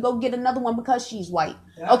 because she could go get another one because she's white.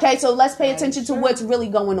 Yeah. Okay, so let's pay attention to what's really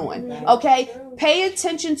going on. Okay? Pay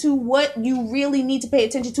attention to what you really need to pay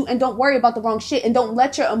attention to, and don't worry about the wrong shit, and don't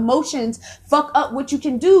let your emotions fuck up what you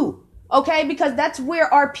can do. Okay? Because that's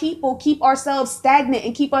where our people keep ourselves stagnant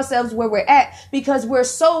and keep ourselves where we're at, because we're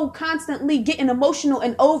so constantly getting emotional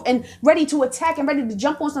and ready to attack and ready to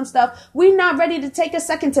jump on some stuff. We're not ready to take a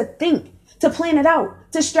second to think, to plan it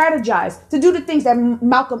out, to strategize, to do the things that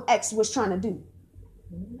Malcolm X was trying to do,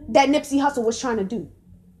 that Nipsey Hussle was trying to do.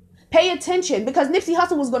 Pay attention, because Nipsey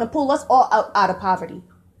Hussle was going to pull us all out of poverty.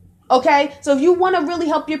 Okay? So if you want to really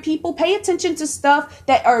help your people, pay attention to stuff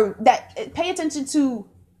pay attention to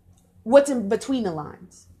what's in between the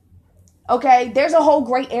lines. Okay? There's a whole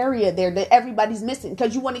gray area there that everybody's missing,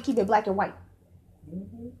 because you want to keep it black and white.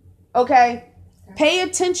 Okay? Pay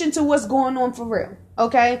attention to what's going on for real.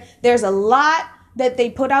 Okay? There's a lot that they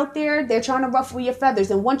put out there. They're trying to ruffle your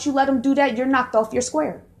feathers. And once you let them do that, you're knocked off your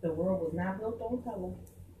square. The world was not built on color.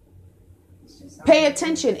 Pay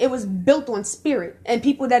attention. It was built on spirit, and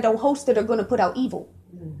people that don't host it are going to put out evil.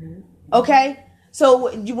 Okay?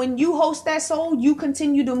 So when you host that soul, you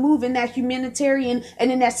continue to move in that humanitarian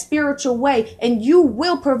and in that spiritual way, and you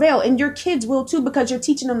will prevail, and your kids will too, because you're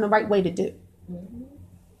teaching them the right way to do.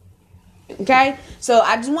 Okay? So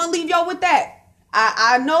I just want to leave y'all with that.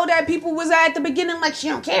 I know that people was at the beginning like, she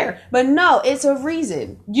don't care. But no, it's a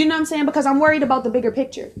reason. You know what I'm saying? Because I'm worried about the bigger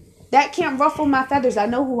picture. That can't ruffle my feathers. I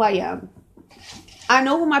know who I am. I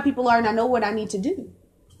know who my people are, and I know what I need to do.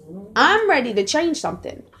 I'm ready to change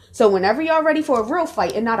something. So whenever y'all ready for a real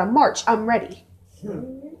fight and not a march, I'm ready.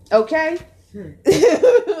 Okay?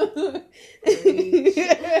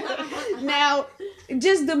 Now,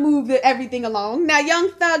 just to move everything along. Now,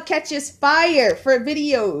 Young Thug catches fire for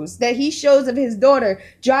videos that he shows of his daughter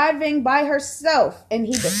driving by herself, and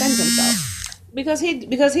he defends himself. Because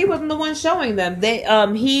he wasn't the one showing them.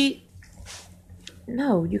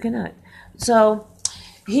 No, you cannot. So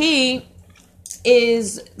he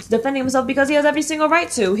is defending himself because he has every single right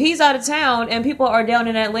to. He's out of town, and people are down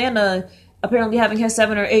in Atlanta apparently having his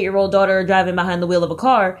 7 or 8 year old daughter driving behind the wheel of a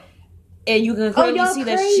car, and you can clearly see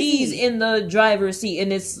that she's in the driver's seat,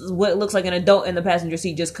 and it's what looks like an adult in the passenger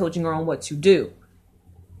seat just coaching her on what to do.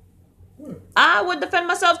 I would defend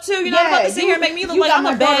myself too. You're not about to sit here and make me look like I'm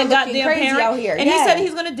a bad goddamn parent. Out here. And he said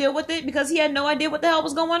he's going to deal with it because he had no idea what the hell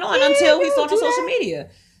was going on until he saw it on social media.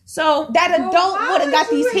 So that adult would have got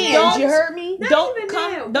these hands. You heard me? Don't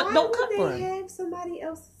come for him. Have somebody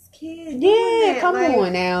else's kid. Yeah, come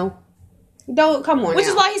on now. Which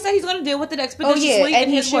is why he said he's going to deal with it expeditiously in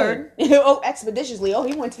his word. Expeditiously.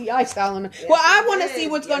 He went to the iStyle on. Well, I want to see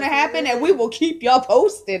what's going to happen, and we will keep y'all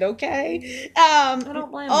posted. Okay. I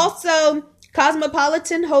don't blame him. Also,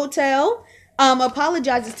 Cosmopolitan Hotel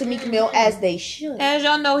apologizes to Meek Mill, as they should. As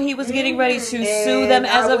y'all know, he was getting ready to sue them.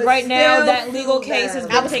 As of right now, that legal case has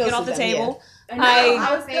been taken off the table. Yeah.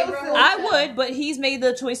 I would, but he's made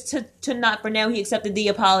the choice to not for now. He accepted the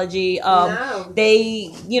apology.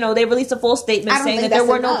 They released a full statement saying that there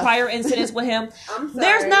were no prior incidents with him.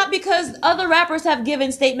 There's not, because other rappers have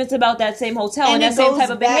given statements about that same hotel and that same type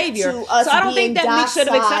of behavior. So I don't think that Meek should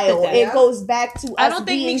have accepted that. It goes back to us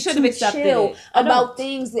being too chill about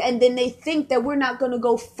things, and then they think that we're not going to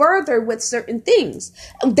go further with certain things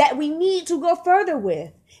that we need to go further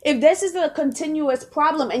with. If this is a continuous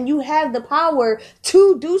problem and you have the power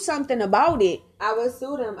to do something about it, I would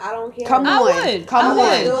sue them. I don't care. Come I on. would. Come I on.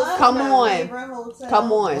 would. Come on.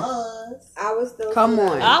 Come on. I would still Come sue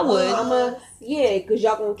on. them. I would. Yeah, because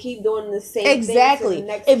y'all gonna keep doing the same Exactly. thing. To the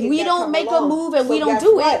next If kid we that don't come make a along. move and we don't guess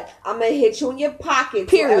do what? it- I'm gonna hit you in your pocket.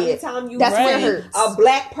 Period. So every time you That's where it bring hurts. a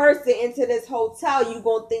black person into this hotel, you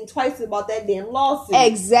gonna think twice about that damn lawsuit.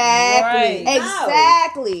 Exactly. Right.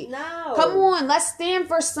 Exactly. No. Come on, let's stand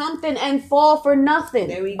for something and fall for nothing.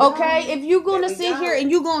 There we go. Okay, if you're gonna There we sit go. here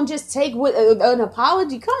and you're gonna just take with an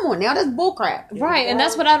apology, come on now, that's bullcrap. Right, and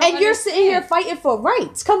that's what I don't And you're sitting here fighting for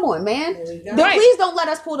rights. Come on, man. There we go. Then Right. please don't let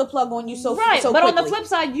us pull the plug on you so Right, so but on the quickly. flip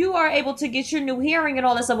side, you are able to get your new hearing and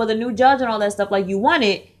all that stuff with a new judge and all that stuff like you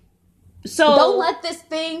wanted. So Don't let this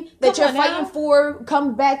thing that Come you're on fighting now. for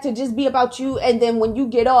come back to just be about you, and then when you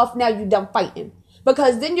get off, now you're done fighting.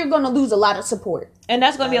 Because then you're gonna lose a lot of support. and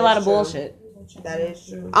that's going to be a That lot is of true. bullshit. That is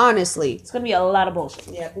true. Honestly. It's going to be a lot of bullshit.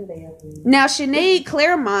 Yeah, I think they have. Now, Sinead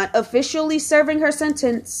Claremont officially serving her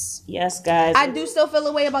sentence. Yes, guys. I do still feel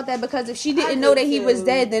a way about that because if she I didn't do know that he too. was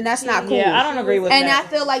dead, then that's not cool. Yeah, I don't agree with And I that.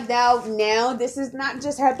 feel like now this is not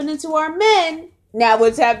just happening to our men. Now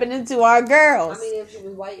it's happening to our girls. I mean, if she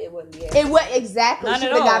was white, it wouldn't be. It was exactly. Not She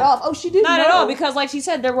at would have got all. off. Oh, she didn't Not know. at all, because like she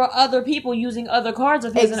said, there were other people using other cards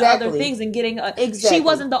of his and other Exactly. things and getting. Exactly. She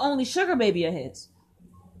wasn't the only sugar baby of his.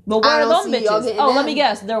 But I where are don't them see y'all bitches? getting Oh, let them. me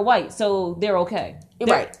guess. They're white, so they're okay.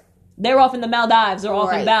 Right. They're off in the Maldives or off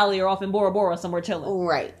in Right. Bali or off in Bora Bora somewhere chilling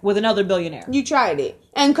Right. with another billionaire. You tried it,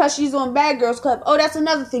 and because she's on Bad Girls Club, oh, that's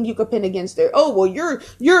another thing you could pin against her. Oh, well, you're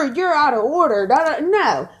out of order.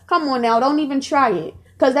 No, come on now, don't even try it.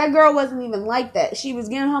 Because that girl wasn't even like that. She was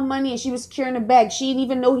getting her money and she was securing the bag. She didn't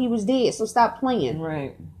even know he was dead, so stop playing.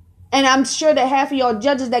 Right. And I'm sure that half of y'all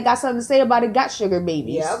judges that got something to say about it got sugar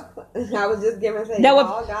babies. Yep. I was just giving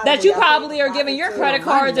That you probably are giving your credit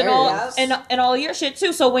cards and all Yep. and all your shit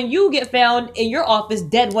too. So when you get found in your office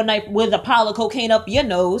dead one night with a pile of cocaine up your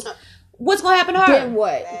nose, what's gonna happen to her? Then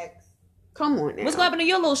what? Facts. Come on now. What's gonna happen to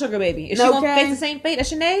your little sugar baby? Is she gonna face the same fate as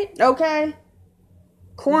Sinead? Okay.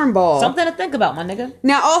 Cornball. Something to think about, my nigga.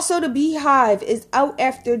 Now, also, the Beehive is out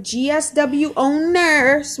after GSW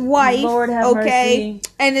owner's wife, Lord have mercy.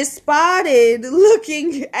 and is spotted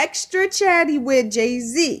looking extra chatty with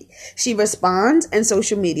Jay-Z. She responds, and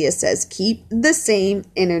social media says, keep the same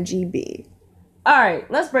energy be. All right,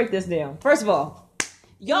 let's break this down. First of all,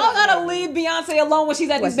 y'all gotta leave Beyonce alone when she's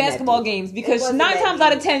at these Wasn't that basketball deep. games because wasn't 9 that times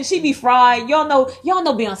out of deep. 10 she be fried. Y'all know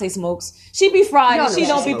Beyonce smokes. She be fried Y'all and she know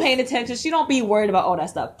don't she be paying attention. She don't be worried about all that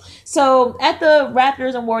stuff. So at the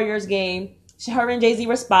Raptors and Warriors game, her and Jay-Z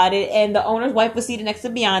were spotted, and the owner's wife was seated next to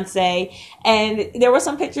Beyonce, and there were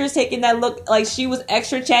some pictures taken that looked like she was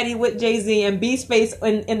extra chatty with Jay-Z, and B's face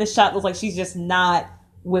in the shot looks like she's just not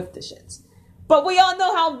with the shits. But we all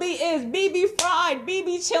know how B is. B be fried. B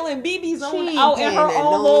be chilling. B be zoned She out in her ain't paying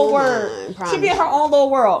own no little mind, world. promise. She be in her own little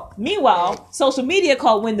world. Meanwhile, social media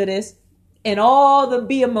caught wind of this, and all the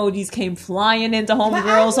B emojis came flying into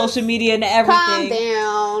homegirl social media and everything. Calm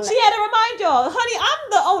down. She had to remind y'all, honey,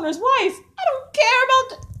 I'm the owner's wife. I don't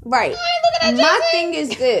care about. Right. I ain't looking at My Jay-Z. thing is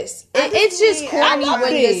this. I It's just just corny need when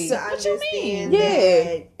everybody this. to- What you mean?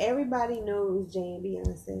 Yeah. Everybody knows Jay and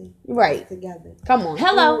Beyonce Right. together. Come on.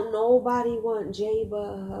 Hello. Nobody want Jay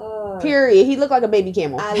but her. Period. He looked like a baby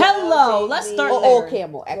camel. I Hello, love let's Jay-Z start Or there. old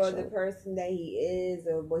camel, for the actually. person that he is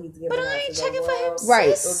or what he's giving. But out I ain't to the checking for him, world.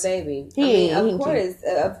 Right. sis. Oh, baby. He I mean, ain't-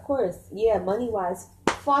 he of course, yeah, money wise,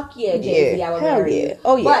 fuck yeah, Yeah, Jay-Z, I would hell marry yeah. you.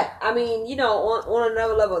 Oh, yeah. But I mean, on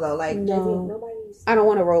another level though, like No. Jay-Z, nobody's. I don't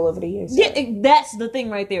want to roll over the years. Yeah, that's the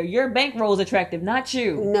thing right there. Your bankroll is attractive, not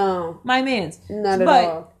you. No. My man's. Not at but,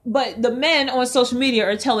 all. But the men on social media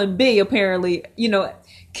are telling B, apparently,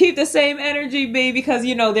 keep the same energy, B, because,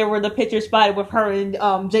 there were the pictures spotted with her and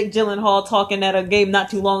Jake Gyllenhaal talking at a game not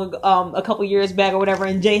too long ago, a couple years back or whatever,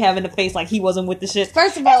 and Jay having the face like he wasn't with the shit.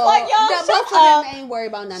 First of all, like, y'all, both shut of them up. ain't worried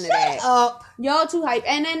about none of that. Up. Y'all too hype.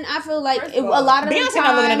 And then I feel like First a of all, lot of the Beyonce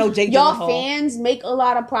not looking at no time, Jake y'all Gyllenhaal. fans make a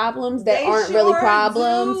lot of problems that They aren't sure really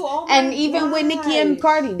problems. do. Oh my And even with Nicki and gosh.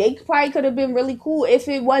 Cardi, they probably could have been really cool if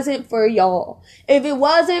it wasn't for y'all. If it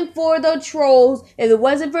wasn't for the trolls, if it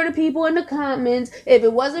wasn't for the people in the comments, if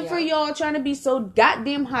it wasn't for y'all trying to be so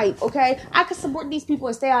goddamn hype, okay? I could support these people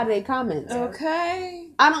and stay out of their comments. Okay.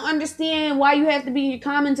 I don't understand why you have to be in your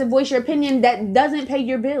comments and voice your opinion that doesn't pay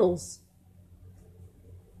your bills.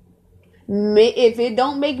 If it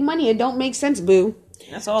don't make money, it don't make sense, boo.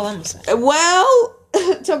 That's all I'm saying. Well,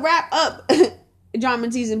 to wrap up Drama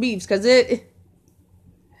Teas and Beefs, because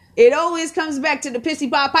it always comes back to the Pissy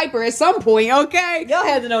Pied Piper at some point, okay? Y'all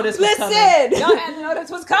had to know this was coming. Listen. Y'all had to know this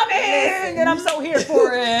was coming, and I'm so here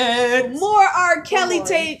for it. More R. Kelly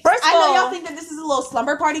tape. First of I know all- y'all think that this is a little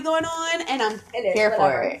slumber party going on, and I'm It is, here for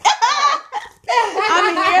whatever. it.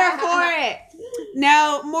 I'm here for it.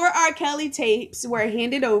 Now, more R. Kelly tapes were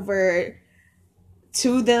handed over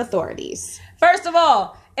to the authorities. First of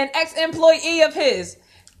all, an ex-employee of his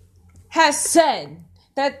has said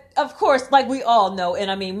that, of course, like we all know,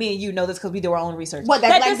 and I mean, me and you know this because we do our own research. What,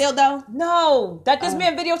 that black dildo? No, that this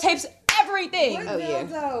man videotapes everything. What Oh, yeah.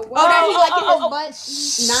 dildo? That he's like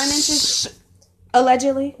in his butt 9 inches,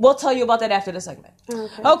 allegedly. We'll tell you about that after the segment.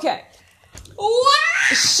 Okay.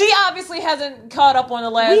 What? She obviously hasn't caught up on the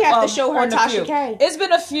last. We have to show her on the Tasha few. K. It's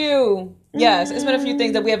been a few. Yes, it's been a few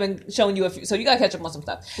things that we haven't shown you a few. So you gotta catch up on some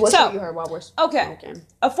stuff. We'll so, show you her while we're okay.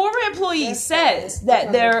 A former employee says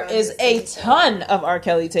that there is a ton of R.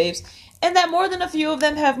 Kelly tapes, and that more than a few of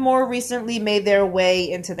them have more recently made their way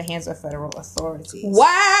into the hands of federal authorities.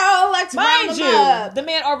 Wow, let's Mind round you, them up. the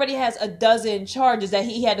man already has a dozen charges that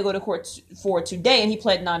he had to go to court for today, and he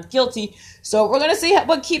pled not guilty. So we're gonna see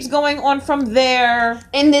what keeps going on from there.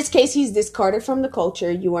 In this case, he's discarded from the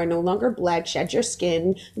culture. You are no longer black. Shed your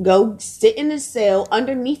skin. Go sit in a cell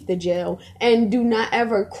underneath the jail, and do not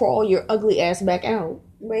ever crawl your ugly ass back out.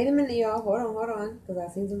 Wait a minute, y'all. Hold on. Because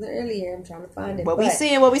I seen something earlier. I'm trying to find it. What we But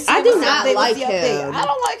see. I do not like him. I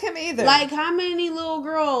don't like him either. Like, how many little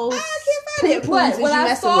girls? I can't find it. Poo-poos But is you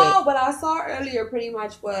messing with? what I saw earlier pretty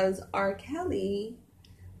much was R. Kelly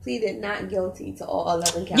pleaded not guilty to all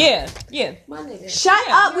 11 counts. yeah. My nigga. Shut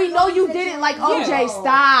Yeah. up. We know you didn't like OJ.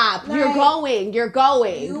 Stop. Like, You're going.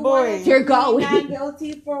 You Boy. wanted to You're plead going. not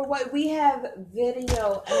guilty for what? We have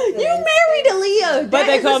video. You married Aaliyah. But That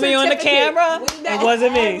they is a called me on the certificate. camera. We know It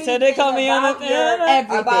wasn't me. So they called me on the everything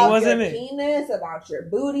camera. about It wasn't your me. penis, about your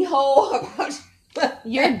booty hole, about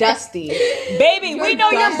You're dusty. Baby, we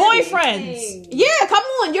know your dusty boyfriends. thing. Yeah, come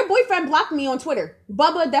on. Your boyfriend blocked me on Twitter.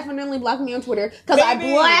 Bubba definitely blocked me on Twitter because I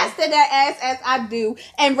Baby. blasted that ass as I do.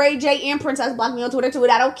 And Ray J and Princess blocked me on Twitter too.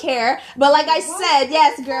 And I don't care. But like I said,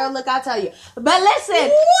 yes, girl, look, I'll tell you. But listen,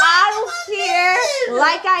 I don't care.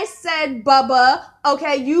 Like I said, Bubba,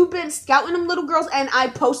 okay, you've been scouting them little girls, and I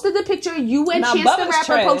posted the picture. You and Now, Chance the Bubba's Rapper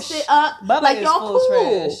trash. posted up. Bubba like is y'all full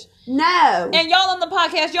cool. trash. No. And y'all on the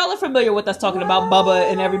podcast, y'all are familiar with us talking about Bubba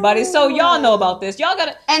and everybody, so y'all know about this. Y'all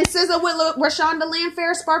gotta. And SZA with Rashonda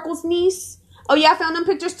Landfair, Sparkle's niece. Oh yeah, I found them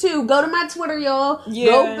pictures too. Go to my Twitter, y'all. Yeah.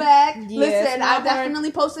 Go back. Yes, Listen, I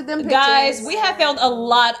definitely posted them pictures. Guys, we have found a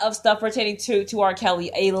lot of stuff pertaining to R.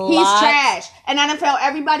 Kelly. A lot. He's trash. And I done found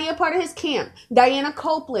everybody a part of his camp. Diana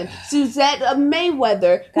Copeland, Suzette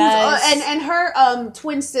Mayweather, who's, Guys. and her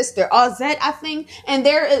twin sister, Ozette, I think. And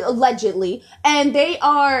they're allegedly. And they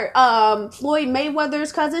are Floyd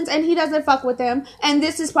Mayweather's cousins, and he doesn't fuck with them. And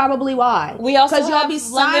this is probably why. We also Because y'all have be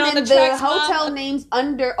London on signing the the Tracks hotel Mom. names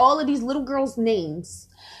under all of these little girls' names.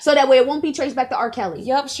 So that way it won't be traced back to R. Kelly.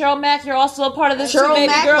 Yup, Cheryl Mack, you're also a part of this Cheryl too, baby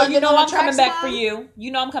Mack, girl. London You know on the I'm coming Tracks back for Mom? you.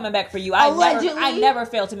 You know I'm coming back for you. Allegedly. I never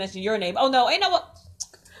fail to mention your name. Oh no, ain't no what.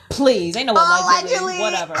 Please, ain't no allegedly.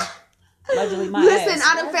 Whatever. Allegedly, my Listen, ass.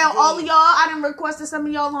 I done found all of y'all. I done requested some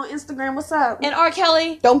of y'all on Instagram. What's up? And R.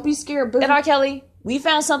 Kelly, Don't be scared, boo. and R. Kelly, we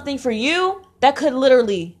found something for you that could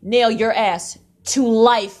literally nail your ass to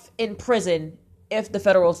life in prison if the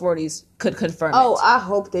federal authorities could confirm Oh, it. I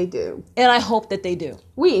hope they do. And I hope that they do.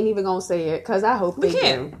 We ain't even gonna say it because I hope We they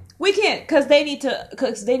can't. do. We can't because they need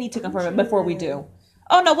to confirm it before we do.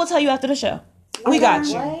 Oh no, we'll tell you after the show. We got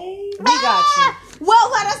you. We got you.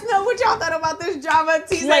 Well, let us know what y'all thought about this drama.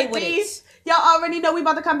 Play with TZD. Y'all already know we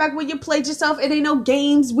about to come back when you played yourself. It ain't no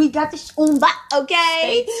games. We got this on that,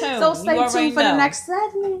 okay? Stay tuned. So stay You already tuned for the know. next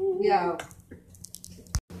segment. Yo.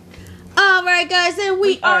 All right, guys, and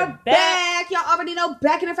we are are back. Y'all already know,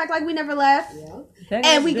 back in effect like we never left. Yeah.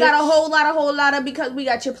 And we got a whole lot of, because we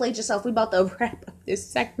got your played yourself. We about to wrap up this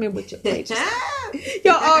segment with your played yourself.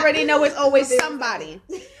 Y'all already know it's always somebody.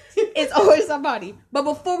 It's always somebody. But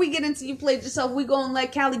before we get into you played yourself, we gonna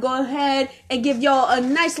let Callie go ahead and give y'all a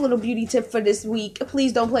nice little beauty tip for this week.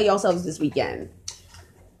 Please don't play yourselves this weekend.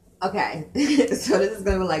 Okay. So this is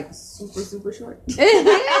gonna be like super short.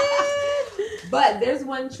 But there's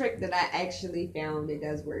one trick that I actually found that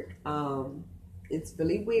does work. It's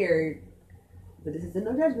really weird, but this is in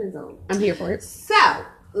no judgment zone. I'm here for it. So,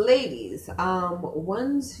 ladies,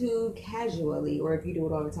 ones who casually, or if you do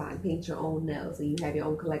it all the time, paint your own nails and you have your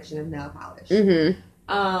own collection of nail polish.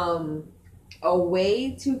 Mm-hmm. A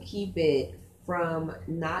way to keep it from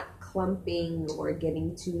not clumping or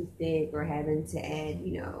getting too thick or having to add,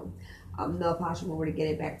 nail polish remover to get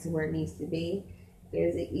it back to where it needs to be.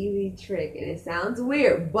 There's an easy trick, and it sounds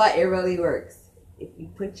weird, but it really works. If you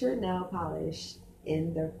put your nail polish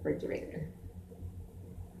in the refrigerator,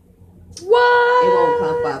 What? it won't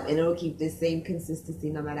clump up, and it'll keep the same consistency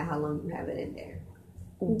no matter how long you have it in there.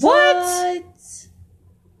 What?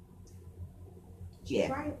 Yeah.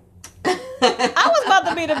 Try it. I was about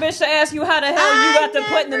to be the bitch to ask you how the hell you got to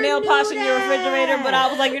putting the nail polish in your refrigerator, but I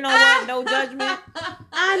was like, you know what? No judgment.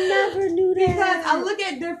 I never knew that. Because I look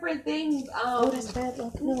at different things. That's bad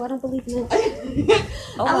luck. No, I don't believe in that.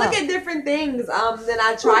 I look at different things. Then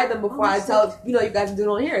I try them before I tell you guys to do it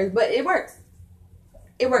on here. But it works.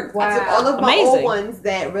 It worked. Wow. I took all of my Amazing. old ones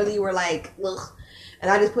that really were like, ugh, and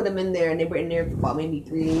I just put them in there, and they were in there for about maybe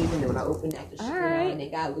 3 days, and then when I opened that, the shit right. and they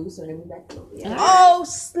got loose, and they went back to them. Yeah. Oh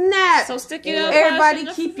snap! So stick your nail Everybody,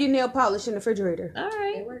 polish in keep your nail polish in the refrigerator. All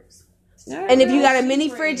right. It works. All right. And if you got a mini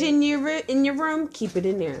fridge in your room, keep it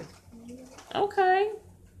in there. Okay.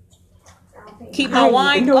 Keep my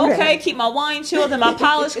wine. Okay, keep my wine chilled and my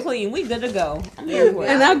polish clean. We good to go. I'm here for it.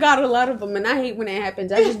 And I got a lot of them, and I hate when that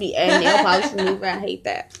happens. I just be adding nail polish remover. I hate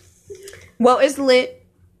that. Well, it's lit,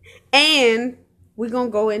 and we're gonna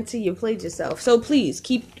go into your played yourself. So please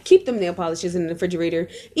keep them nail polishes in the refrigerator,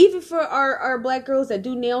 even for our black girls that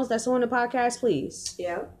do nails. That's on the podcast. Please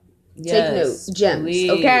Yeah. take notes, gems. please.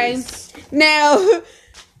 Okay. Now,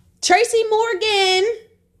 Tracy Morgan.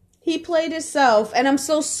 He played himself, and I'm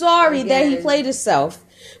so sorry that he played himself.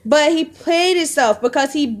 But he played himself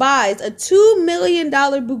because he buys a $2 million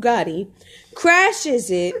Bugatti,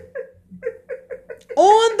 crashes it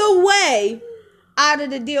on the way out of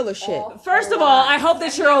the dealership. First of all, I hope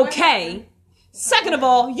that you're okay. Second of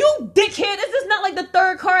all, you dickhead, this is not like the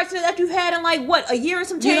third car accident that you've had in like, what, a year or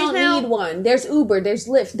some You change don't now? need one. There's Uber, there's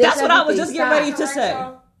Lyft. There's That's what I was everything. just getting ready to Correct, say.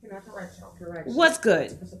 y'all. Can I correct y'all? Correction. What's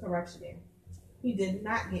good? It's a correction there. He did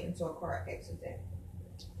not get into a car accident.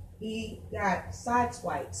 He got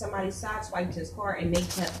sideswiped. Somebody sideswiped his car and they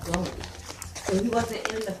kept going. So he wasn't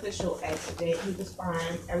in an official accident. He was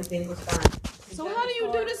fine. Everything was fine. So how do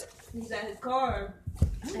you do this? He said his car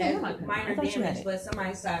had minor damage, but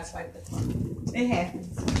somebody sideswiped the car. It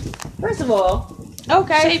happens. First of all,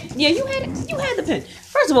 Okay. yeah, you had the pin.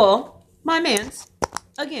 First of all, my man's,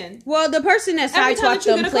 again. Well, the person that Every time sideswiped that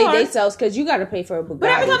you them get a played car- themselves because you got to pay for a Bugatti. But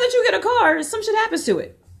every time that you get a car, some shit happens to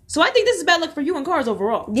it. So I think this is bad luck for you and cars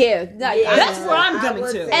overall. Yeah, That's where I'm coming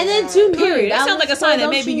to. And then $2 million. Period. That sounds like a sign that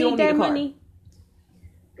maybe you don't need a car.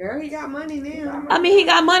 Girl, he got money now. I mean, he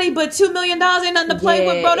got money, but $2 million ain't nothing to play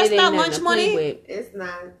with, bro. That's it ain't not nothing lunch to play money. with. It's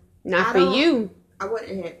not. Not I for don't- you. I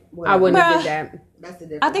wouldn't have. I wouldn't have Bruh. did that. That's the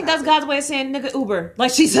difference. I think that's God's way of saying nigga Uber.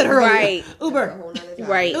 Like she said earlier. Right. A Uber. whole nother topic.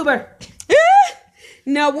 Right. Uber.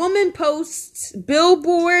 Now, woman posts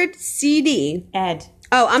billboard CD. Ad.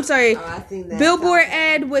 Oh, I'm sorry. Oh, I seen that. Billboard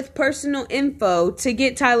ad with personal info to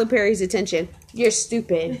get Tyler Perry's attention. You're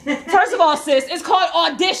stupid. First of all, sis, it's called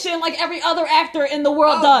audition like every other actor in the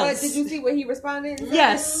world But does. did you see what he responded?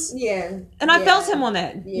 Yes. Yeah. And I Yeah. felt him on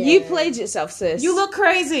that. Yeah. You played yourself, sis. You look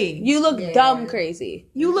crazy. You look Yeah. dumb crazy.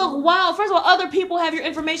 You look wild. First of all, other people have your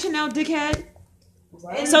information now, dickhead.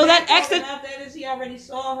 And So that back exit- enough that is he already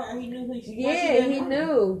saw her. He knew who she was. Yeah, he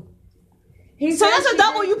knew. He So said that's a she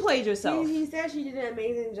double did- you played yourself. He said she did an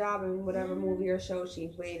amazing job in whatever movie or show she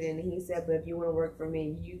played in. He said, but if you want to work for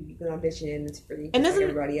me, you can audition and it's free, just And like isn't-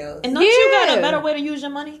 everybody else. And don't you got Yeah. a better way to use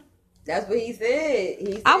your money? That's what he said.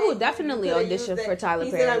 He said I will you definitely coulda audition used for it. Tyler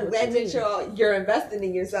He Perry. said, I'm What glad you that you're investing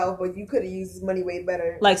in yourself, but you could have used this money way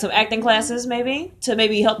better. Like some acting classes, maybe, to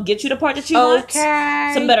maybe help get you the part that you want.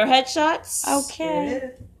 Okay. Some better headshots.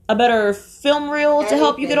 Okay. A better film reel to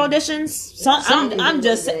help you get Anything. auditions. I'm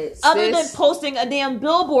just Sis. other than posting a damn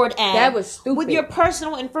billboard ad. That was stupid. with your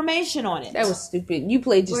personal information on it. That was stupid. You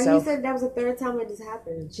played Well, yourself. he said that was the third time it just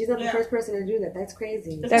happened. She's not the Yeah. first person to do that. That's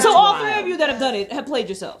crazy. That's so all wild. three of you that have done it have played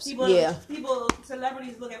yourselves. People, Yeah.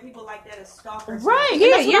 Celebrities look at people like that as stalkers. Right. Yeah,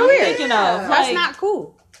 and that's what you're I'm weird. thinking of. That's Like, not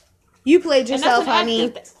cool. You played and that's yourself, an honey.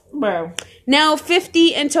 active bro. Now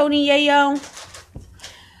 50 and Tony Yayo.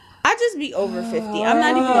 I just be over 50. I'm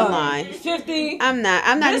not even gonna lie. 50. I'm not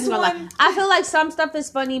This even gonna lie. one- I feel like some stuff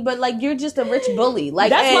is funny, but like you're just a rich bully.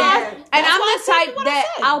 Like That's and, why I- and that's I'm why I the said type what I that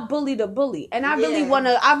said. I'll bully the bully. And I really Yeah.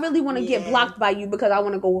 wanna get Yeah. blocked by you because I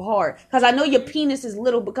wanna go hard. Because I know your penis is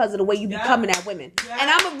little because of the way you be Yeah. coming at women. Yeah.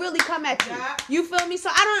 And I'ma really come at you. Yeah. You feel me? So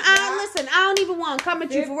listen, I don't even wanna come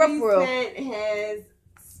at you for 50 real. Cent has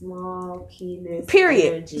small penis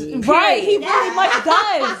Period. energy. Right, he very much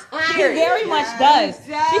does. He very much does.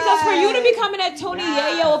 Because for you to be coming at Tony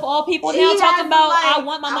Yayo of all people now He talking has, about like, I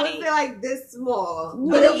want my I money. would say like this small.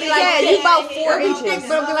 But it'll be like, yeah, you about 4 It'll be inches. thick,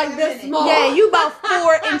 but it'll be like this small. Yeah, you about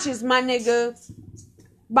 4 inches, my nigga.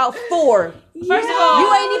 About 4. First of all,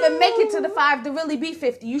 You ain't even make it to the 5 to really be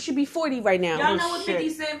 50. You should be 40 right now. Y'all know what shit. 50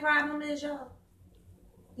 Cent problem is, y'all?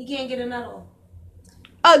 He can't get another one.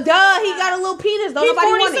 Oh, duh, he got a little penis. Don't he nobody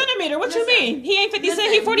 40 want it. centimeter. What you Listen. mean? He ain't 50 cent. He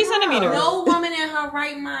Listen, 40 centimeter. No woman in her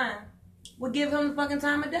right mind would give him the fucking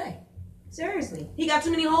time of day. Seriously. He got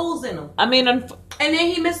too many holes in him. I mean, And then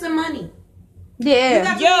he missing money.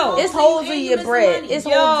 Yeah. Yo, it's holes in your bread. It's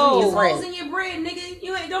holes in your bread. Holes in your bread, nigga.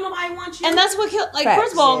 You ain't don't nobody want you. And that's what killed. Like, Facts,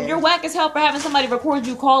 first of all, yeah. you're whack as hell for having somebody record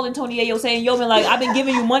you calling Tony Ayo saying, "Yo, man, like I've been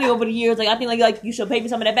giving you money over the years. Like I think like you should pay me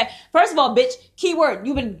some of that back." First of all, bitch, keyword,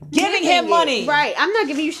 you've been giving him money. Right. I'm not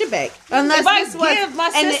giving you shit back unless If I this was give my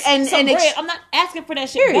sis some bread, I'm not asking for that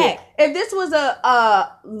shit period. back. If this was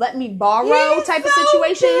a let me borrow He's type of so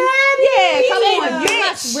situation, petty. yeah, He's come a on. You bitch.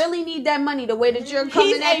 must really need that money the way that you're coming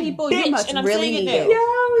He's at a people. bitch, You must and I'm really saying it need there. it.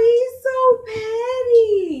 Yo, he's so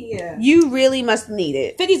petty. You really must need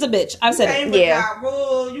it. 50's a bitch. I've You said came it. for Yeah. Ja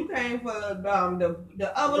Rule. You came for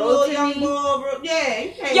the other Bro little Timmy. young boy. Yeah,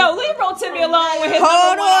 you came. Yo, for- leave Bro Timmy alone with his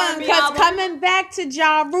Hold number one on, R&B because album. coming back to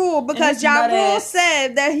Ja Rule, because his Ja nut Rule ass.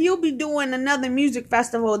 said that he'll be doing another music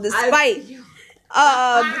festival despite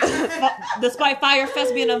Despite Fire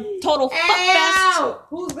Fest being a total fuck fest. Ow!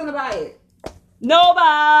 Who's gonna buy it?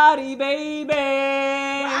 Nobody, baby.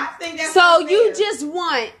 I think that's so unfair. you just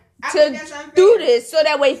want I think to that's unfair. do this so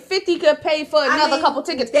that way 50 could pay for I another mean, couple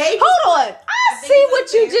tickets. they- Hold on. I think see it's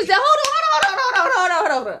what you unfair. just did.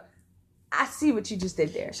 Hold on. I see what you just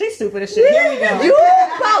did there. She's stupid as shit. Here we go. You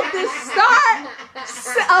about to start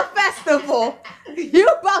a festival. You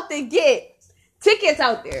about to get tickets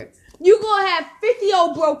out there. You gonna have 50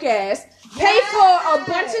 old broke ass pay for a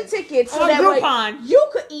bunch of tickets so On that Groupon. way you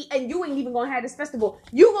could eat, and you ain't even gonna have this festival.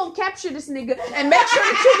 You gonna capture this nigga and make sure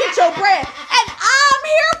that you get your bread. And I'm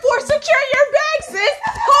here for secure your bag, sis.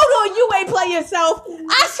 Hold on, you ain't play yourself.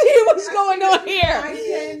 I see what's going on I here.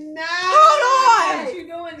 cannot. Hold on. What you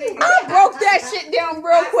doing, nigga? I broke that shit down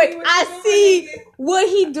real quick. I see what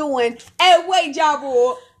he doing. And wait, Ja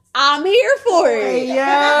Rule, I'm here for it. Yo.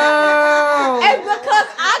 And because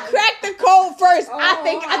I cracked the code first, I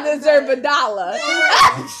think I deserve $1.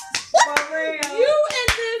 For real. You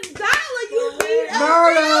and this dollar, you need a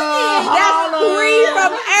That's million. free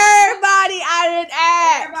from everybody I didn't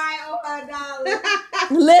ask. Everybody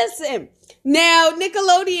owe $1. Listen, now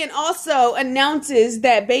Nickelodeon also announces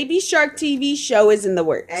that Baby Shark TV show is in the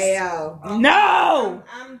works. Ayo. No.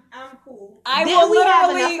 I'm cool. I Didn't will we have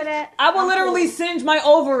literally, enough of that? I will literally singe my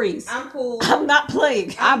ovaries. I'm cool. I'm not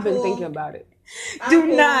playing. I've been cool. thinking about it. Do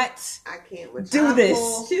cool. not I can't with do you. this.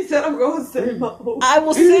 cool. She said I'm going to send my I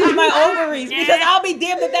will singe my ovaries because I'll be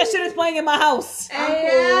damned if that shit is playing in my house.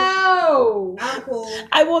 Ayo. I'm cool.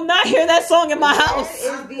 I will not hear that song in my That house.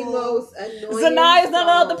 is the most annoying. Zanai is not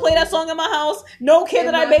allowed to play that song. song in my house. No kid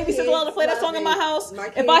And that I my babysit is kids allowed to play that love song in my it. house. My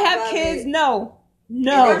If kids I have love kids, it. no. And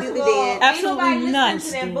No. they do the dance. Absolutely Ain't nobody not.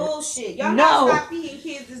 listening to that bullshit. Y'all No. gotta stop feeding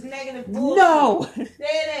kids this negative bullshit. No.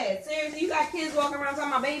 Dead ass. Seriously, you got kids walking around talking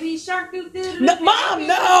about baby shark doo doo doo. No, Mom,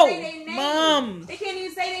 no. Mom. They can't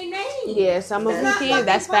even say their name. Yeah, some of That's them not can.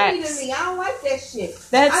 That's funny facts. to me. I don't like that shit.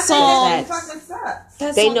 That I song. think that shit fucking sucks.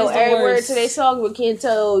 That They song know is the every word worst. to their song, but can't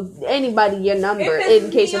tell anybody your number It pisses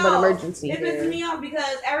in case me of an off. emergency. It pisses me off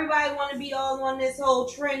because everybody want to be all on this whole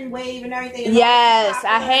trend wave and everything. And Yes, all this I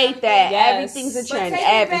popular hate and that. everything. Yes. Everything's a But trend. take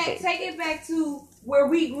Everything. it back to where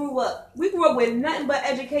we grew up. We grew up with nothing but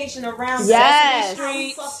education around us. Yes. That's how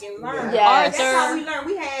we fucking learned. Yes. That's how we learned.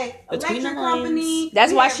 We had Between the electric lines. company.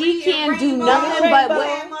 That's we why had she Reading can't do Rainbow, nothing we but had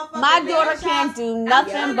what motherfucking my Red daughter Shots. can't do I'm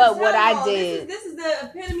nothing trying but to what tell I y'all, did. This is the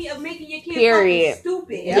epitome of making your kids Period. fucking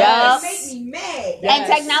stupid. Yup. It make me mad. And Yes.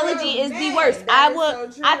 technology is the Mad. worst. That is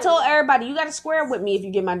so true. I told everybody, you got to square with me if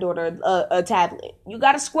you get my daughter a tablet. You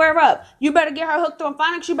got to square up. You better get her hooked on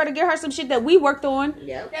phonics. You better get her some shit that we worked on.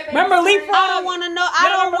 Yep. Remember Leapfrog? I don't want to know. I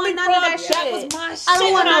don't want none of that shit. That was my shit I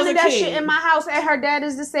don't want when I none was of a that kid. shit in my house. And her dad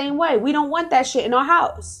is the same way. We don't want that shit in our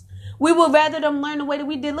house. We would rather them learn the way that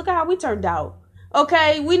we did. Look at how we turned out.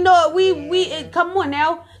 Okay, we know come on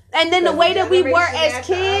now. And then the way that we were as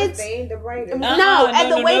kids. No,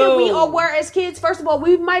 and the way that we all were as kids, first of all,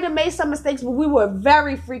 we might have made some mistakes, but we were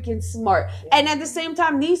very freaking smart. And at the same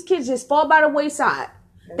time, these kids just fall by the wayside.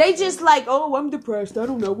 They just like, oh, I'm depressed. I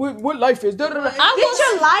don't know what life is. Get your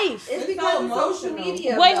life. It's because of social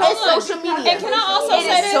media. Wait, bro. hold on. Social media. And can I also It say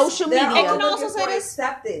is this? social They're media. And can I all also looking say for this?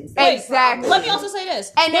 acceptance. Exactly. Let me also say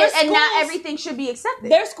this. And Their and not schools- everything should be accepted.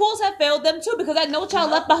 Their schools have failed them too because that No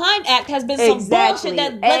Child Left Behind Act has been some Exactly.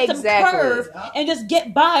 bullshit that lets them curve and just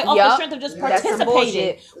get by off the Yup. strength of just That's some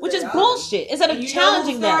participating, bullshit. which is Yeah. bullshit. Instead of You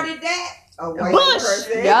challenging know who them. started that? A white Bush.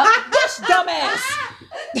 person. Yup. Bush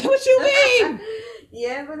dumbass. What you mean?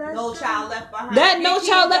 Yeah, but that's No true. Child Left Behind. That If No your kid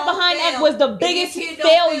Child Left don't Behind fail, Act was the if your biggest kid don't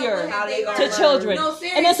fail, failure how they to gonna children. No, And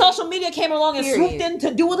then seriously. social media came along and Period. swooped in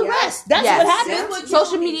to do the Yeah. rest. That's Yes. what This happened. what killed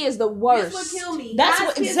Social me. media is the This worst. what killed me. That's Guys,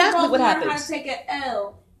 what- kids exactly supposed what to learn happens. How to take an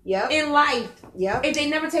L Yep. in life. Yep. If they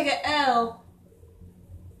never take an L,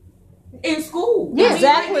 in school. Yeah,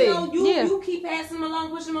 exactly. You keep passing them along,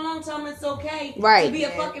 pushing them along, tell them it's okay to be a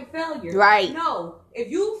fucking failure. Right. No. If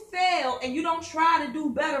you fail and you don't try to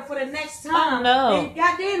do better for the next time, then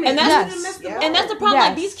goddamn it, and that's the problem. Yes.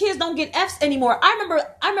 Like these kids don't get F's anymore. I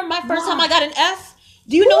remember my first time I got an F.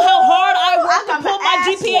 Do you know how hard I worked to pull my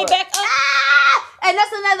GPA back up? And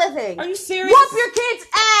that's another thing. Are you serious? Whoop your kid's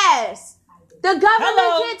ass. The government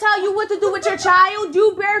can't tell you what to do with your child.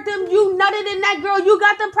 You bear them. You nutted in that girl. You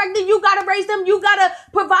got them pregnant. You got to raise them. You got to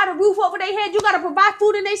provide a roof over their head. You got to provide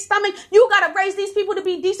food in their stomach. You got to raise these people to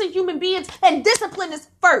be decent human beings. And discipline is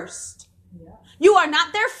first. Yeah. You are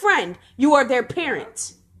not their friend. You are their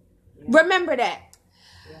parent. Yeah. Remember that.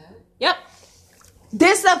 Yeah. Yep.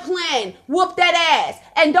 Discipline. Whoop that ass.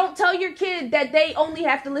 And don't tell your kid that they only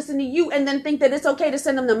have to listen to you and then think that it's okay to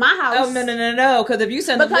send them to my house. Oh, no. Because if you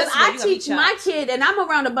send them because I teach my kid, and I'm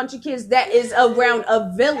around a bunch of kids that is around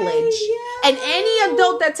a village. And any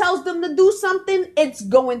adult that tells them to do something, it's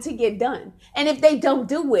going to get done. And if they don't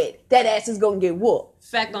do it, that ass is going to get whooped.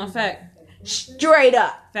 Fact on fact. Straight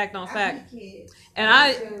up. Fact on fact. And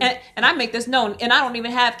I make this known, and I don't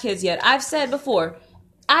even have kids yet. I've said before,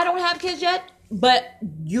 I don't have kids yet. But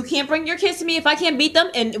you can't bring your kids to me if I can't beat them,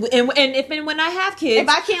 and when I have kids, if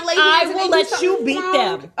I can't lay I hands, will let you beat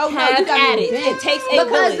them. Oh no, you got it. It takes a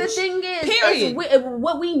village. Because the thing is,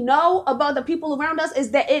 what we know about the people around us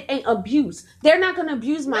is that it ain't abuse. They're not going to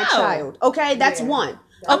abuse my child. Okay, that's one.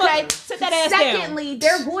 Okay, sit that ass down. Secondly,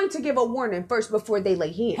 they're going to give a warning first before they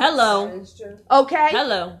lay hands. Hello. Okay?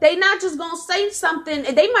 Hello. They not just going to say something.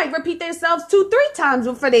 They might repeat themselves 2-3 times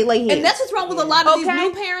before they lay hands. And that's what's wrong with a lot of these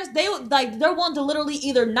new parents. They're willing to literally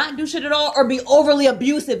either not do shit at all or be overly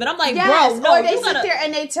abusive. And I'm like, bro, no. Or they sit there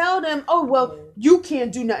and they tell them, oh, well, you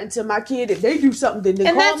can't do nothing to my kid. If they do something, then they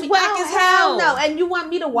call me. And that's whack as hell. No, and you want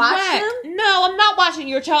me to watch them? No, I'm not watching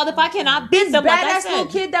your child if I cannot beat them. Badass little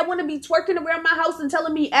kid that want to be twerking around my house and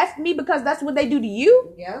telling me F me because that's what they do to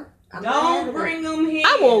you? Yeah. Don't bring them here.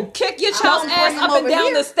 I will kick your child's ass up and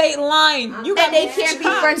down the state line. And they can't be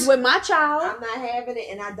friends with my child. I'm not having it,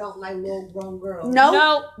 and I don't like little grown girls.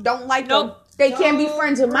 No, don't like them. They can't be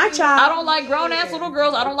friends with my child. I don't like grown ass little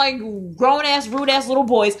girls. I don't like grown ass, rude ass little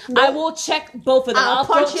boys. Nope. I will check both of them. I'll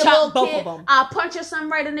punch your little both of them. I'll punch your son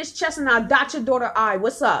right in his chest and I'll dot your daughter eye.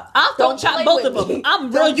 What's up? I'll throat chop both of them.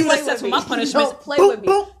 I'm real unisex with my punishments. Don't play with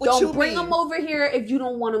me. Don't bring them over here if you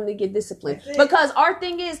don't want them to get disciplined. Because our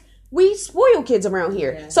thing is, we spoil kids around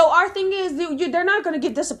here. Yeah. So our thing is, they're not going to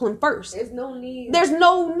get disciplined first. There's no need. There's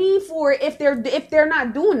no need for it if they're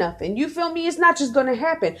not doing nothing. You feel me? It's not just going to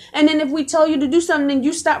happen. And then if we tell you to do something, then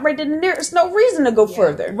you stop right then and there. It's no reason to go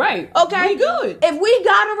further. Right. Okay. We good. If we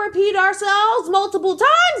got to repeat ourselves multiple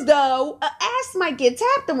times, though, an ass might get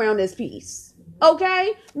tapped around this piece.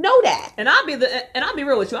 Okay, know that. And I'll be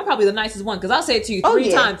real with you. I'm probably the nicest one because I'll say it to you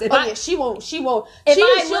 3 times. She won't. She'll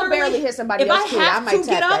barely hit somebody else. I might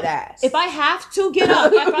tap that ass. If I have to get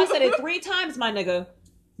up after I said it 3 times, my nigga,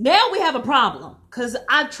 now we have a problem because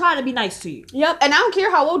I try to be nice to you. Yep, and I don't care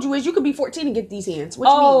how old you is. You could be 14 and get these hands.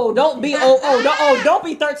 Don't be don't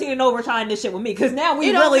be 13 and over trying this shit with me because now we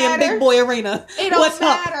really in big boy arena. It don't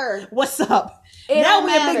matter. What's up? Now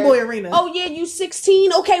we in big boy arena. Oh yeah, you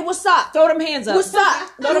 16? Okay, what's up? Throw them hands up. What's up?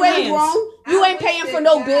 You ain't grown. You ain't paying for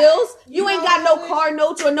no bills. You ain't got no car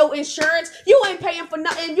notes or no insurance. You ain't paying for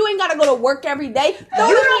nothing. You ain't gotta go to work every day. You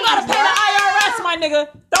don't gotta pay the IRS, my nigga.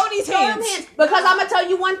 Throw these hands. Because I'm gonna tell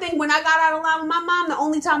you one thing. When I got out of line with my mom, the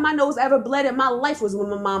only time my nose ever bled in my life was when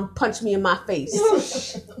my mom punched me in my face.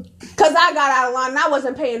 Cause I got out of line and I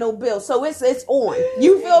wasn't paying no bills. So it's on.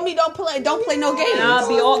 You feel me? Don't play no games.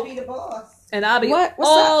 I'll be the boss. And I'll be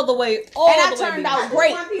all the way. And I turned out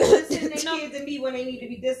great. I want people to send their kids to me when they need to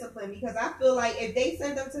be disciplined because I feel like if they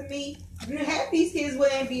send them to me, half these kids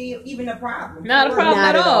wouldn't be even a problem. Not a problem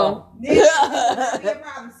at all. This wouldn't be a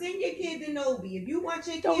problem. Send your kid to Novi if you want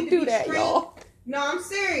your kid to be straight. Y'all. No, I'm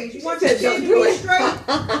serious. You want your kid to be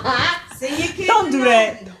straight? Send your kid. Don't do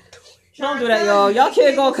that. Don't do that, y'all. Y'all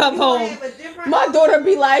kid gonna come home. My daughter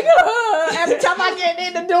be like, every time I get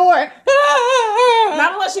in the door.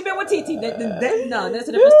 Not unless she been with TT. No, that's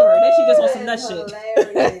a different story. Then she just wants some nut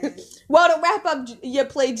shit. Well, to wrap up your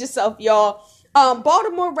Played Yourself, y'all.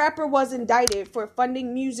 Baltimore rapper was indicted for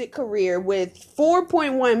funding music career with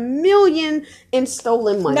 $4.1 million in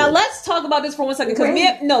stolen money. Now let's talk about this for 1 second,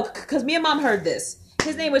 because me and Mom heard this.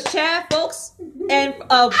 His name was Chad Folks, and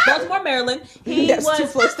of Baltimore, Maryland. He was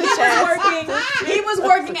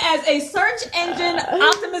working as a search engine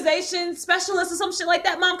optimization specialist or some shit like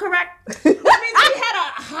that. Mom, correct? That means he had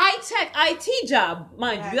a high-tech IT job.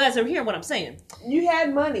 Mind you guys are hearing what I'm saying. You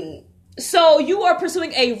had money. So you are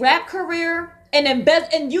pursuing a rap career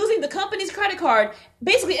and using the company's credit card,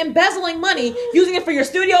 basically embezzling money, using it for your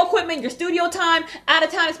studio equipment, your studio time, out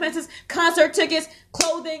of town expenses, concert tickets,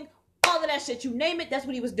 clothing, all of that shit. You name it, that's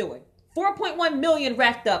what he was doing. 4.1 million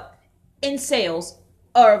racked up in sales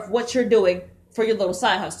of what you're doing for your little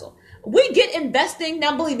side hustle. We get investing.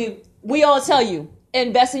 Now, believe me, we all tell you,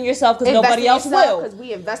 invest in yourself because nobody else will. Because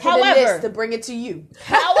we invested in this to bring it to you.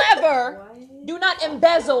 However, do not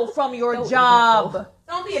embezzle from your job.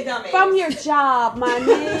 Don't be a dumbass. From your job, my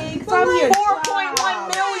nigga. From your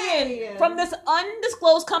 4.1 million from this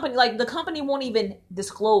undisclosed company. Like, the company won't even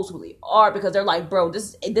disclose who they are because they're like, bro,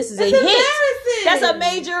 this is a hit. That's a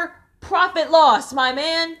major profit loss, my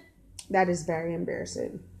man. That is very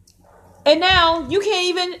embarrassing. And now you can't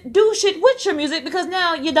even do shit with your music because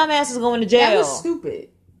now your dumb ass is going to jail. That was stupid.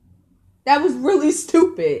 That was really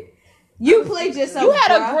stupid. You played yourself. You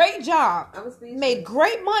had a great job. I was speechless. Made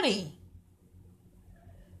great money.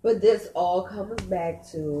 But this all comes back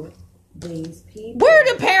to these people. Where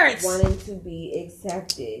are the parents? Wanting to be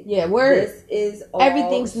accepted. Yeah, this is all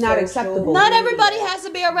everything's not acceptable. Not everybody has to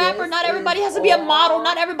be a rapper. Not everybody has to be a model.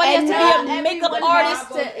 Not everybody has to be a makeup artist.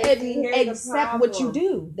 To accept what you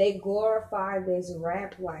do. They glorify this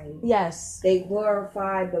rap life. Yes. They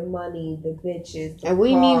glorify the money, the bitches, the and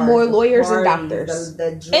we cars, need more the lawyers parties, and doctors, the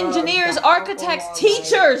drugs, engineers, the architects, alcohol,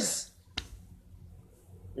 teachers.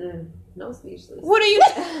 No speechless. What are you,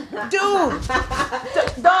 dude? Dog.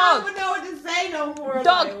 I don't know what to say no more.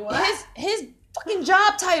 Dog. Like, what? His fucking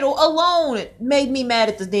job title alone made me mad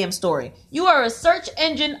at this damn story. You are a search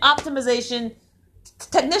engine optimization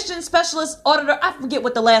technician, specialist, auditor. I forget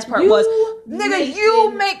what the last part was. Nigga,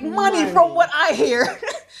 you make money from what I hear.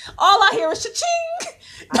 All I hear is cha-ching.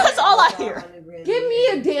 That's all I hear. Give me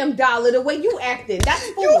a damn $1 the way you acting. That's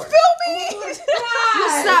 $4. You feel me? You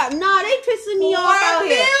stop. Nah, they pissing me off out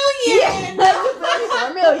here. Yeah.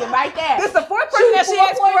 $4 million right there. This is the fourth person that she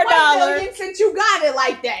asked for $1. Since you got it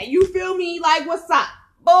like that. You feel me? Like, what's up?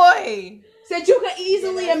 Boy. Since you could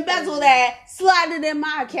easily embezzle that, slide it in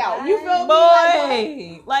my account. You feel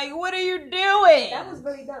me? Boy. Like, what are you doing? That was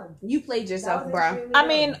really dumb. You played yourself, bro. I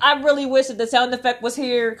mean, I really wish that the sound effect was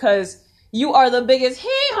here because you are the biggest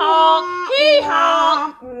hee-haw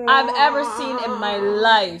I've ever seen in my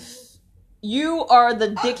life. You are the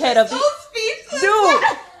dickhead of the... Dude,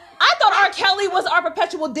 I thought R. Kelly was our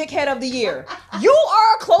perpetual dickhead of the year. You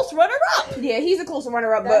are a close runner-up. Yeah, he's a close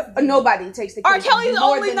runner-up, but nobody takes the R. Kelly's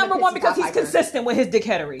only number one because he's consistent with his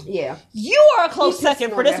dickheadery. Yeah. You are a close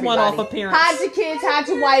second for this one-off appearance. Hide your kids, hide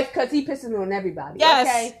your wife, because he pissing on everybody. Yes.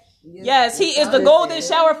 Okay? Yes, he is the golden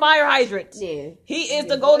shower fire hydrant. Yeah. He is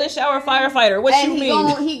the golden shower firefighter. What and you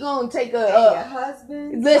mean? He gonna take your a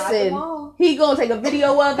husband. listen. He gonna take a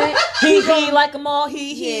video of it. He like them all.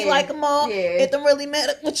 He like them all. Yeah. It don't really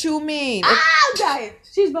matter what you mean. I'm dying.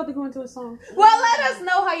 She's about to go into a song. Well, let us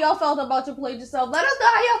know how y'all felt about your Play Yourself. Let us know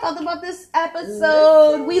how y'all felt about this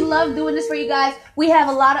episode. We love doing this for you guys. We have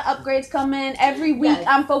a lot of upgrades coming every week. Yes.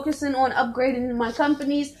 I'm focusing on upgrading my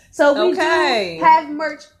companies. So we do have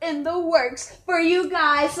merch in the works for you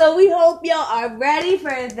guys. So we hope y'all are ready for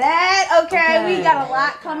that. Okay. We got a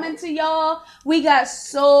lot coming to y'all. We got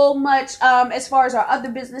so much as far as our other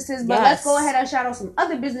businesses. But let's go ahead and shout out some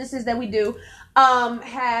other businesses that we do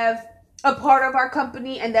have a part of our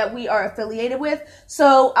company and that we are affiliated with.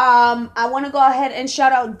 So I want to go ahead and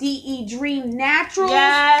shout out DE Dream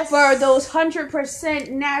Naturals for those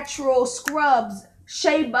 100% natural scrubs,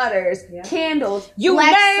 shea butters, candles, you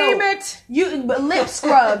black name soap, lip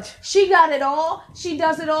scrub. She got it all. She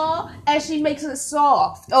does it all, and she makes it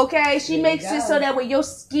soft. Okay, she makes it so that way your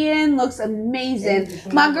skin looks amazing.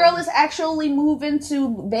 My girl is actually moving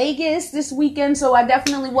to Vegas this weekend, so I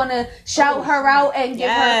definitely want to shout her out and give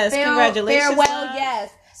her congratulations, farewell. Yes,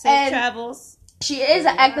 safe travels. She is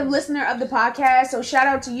an active listener of the podcast, so shout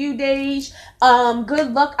out to you, Dej.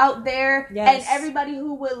 Good luck out there. And everybody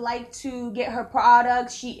who would like to get her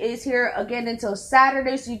products, she is here again until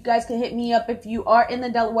Saturday, so you guys can hit me up if you are in the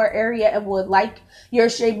Delaware area and would like your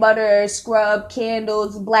shea butter, scrub,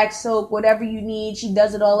 candles, black soap, whatever you need. She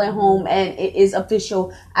does it all at home, and it is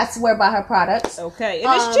official. I swear by her products. Okay,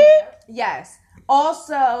 and it's cheap? Yes.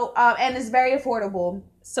 Also, and it's very affordable.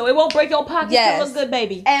 So it won't break your pockets. Yes. You look good,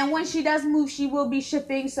 baby. And when she does move, she will be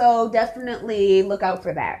shipping. So definitely look out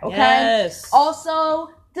for that. Okay. Yes.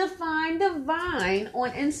 Also, Define Divine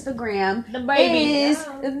on Instagram. The baby is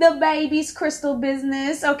the baby's crystal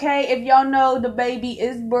business. Okay. If y'all know, the baby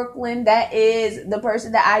is Brooklyn. That is the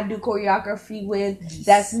person that I do choreography with. Yes.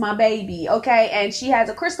 That's my baby. Okay. And she has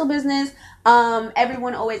a crystal business.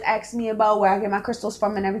 Everyone always asks me about where I get my crystals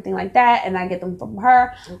from and everything like that. And I get them from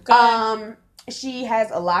her. Okay. She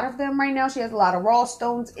has a lot of them right now. She has a lot of raw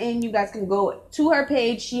stones in. You guys can go to her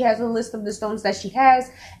page. She has a list of the stones that she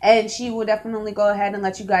has, and she will definitely go ahead and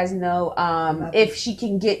let you guys know if she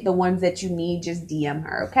can get the ones that you need. Just DM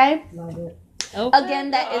her, okay? Love it. Okay.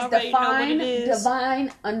 Again, that is divine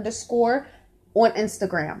 _ on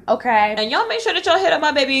Instagram, okay? And y'all make sure that y'all hit up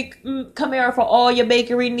my baby Camara for all your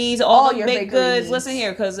bakery needs, all your baked goods. Needs. Listen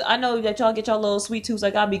here, because I know that y'all get y'all little sweet tooths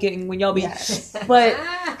like I'll be getting when y'all be. Yes. But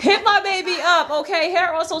hit my baby up, okay? Hit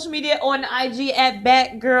her on social media on IG at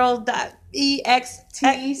batgirl.ext.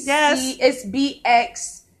 Yes. It's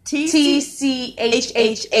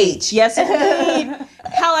BXTCHHH. Yes, indeed.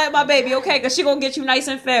 Holla at my baby, okay? Because she gonna get you nice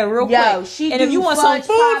and fed real quick. And if you want some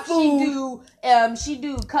food, she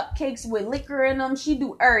do cupcakes with liquor in them. She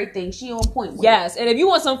do everything. She on point with Yes, and if you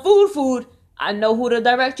want some food, I know who to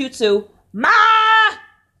direct you to. Ma!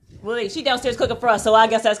 Well, she downstairs cooking for us, so I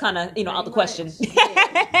guess that's kind of, out the question.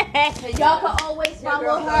 Y'all can always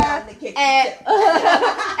follow her at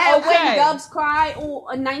When Dubs Cry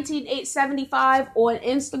on 19875 on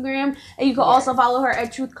Instagram, and you can also follow her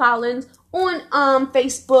at Truth Collins on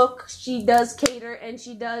Facebook. She does cater and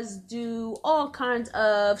she does do all kinds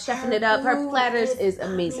of chefing it up. Her platters is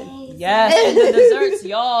amazing. Yes, and the desserts,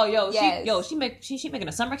 y'all. Yes. She making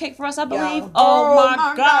a summer cake for us, I believe. Yo. Oh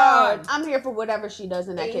my God. I'm here for whatever she does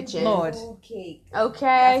in that kitchen. Lord. Cake.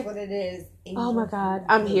 Okay. That's what it is. Oh my God,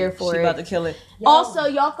 I'm here for She it. about to kill it. Also,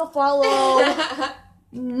 y'all can follow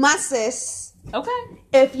my sis. Okay.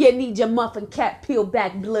 If you need your muffin cap peeled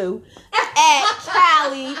back blue at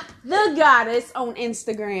Callie the Goddess on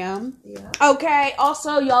Instagram. Yeah. Okay.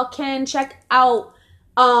 Also, y'all can check out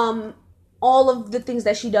all of the things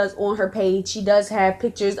that she does on her page. She does have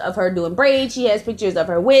pictures of her doing braids. She has pictures of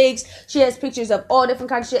her wigs. She has pictures of all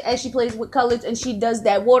different kinds of shit. And she plays with colors and she does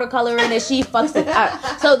that watercoloring and she fucks it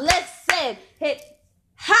up. So listen, hit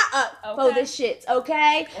hot up for the shits,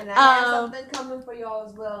 okay? And I have something coming for y'all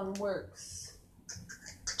as well in works.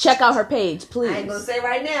 Check out her page, please. I ain't gonna say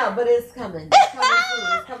right now, but it's coming. It's coming soon.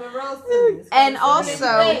 It's coming real soon. It's coming And soon. also,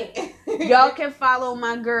 y'all can follow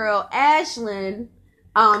my girl Ashlyn.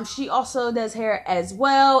 She also does hair as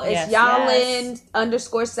well. It's Yalin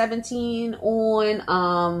 _17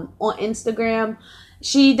 on Instagram.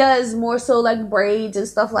 She does more so like braids and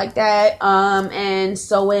stuff like that, and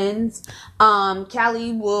sew-ins.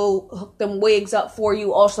 Callie will hook them wigs up for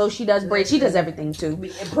you. Also, she does braids. She does everything too.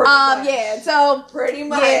 So pretty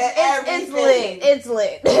much, it's lit. It's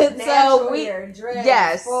lit. Natural hair,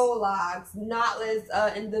 dreads, full locks, knotless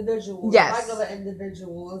individuals, regular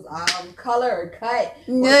individuals, color or cut.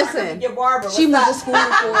 Listen, your barber. She went to school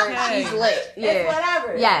for it. She's lit. Yeah, it's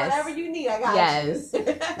whatever. Yes, whatever you need, I got you.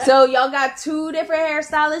 So y'all got 2 different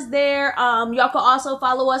hairstylists there. Y'all can also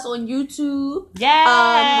follow us on YouTube. Yes.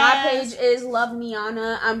 My page is Love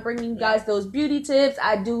Niana. I'm bringing you guys those beauty tips.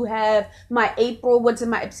 I do have my April What's in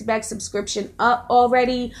My Ipsy Bag subscription up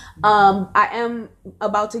already. I am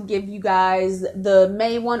about to give you guys the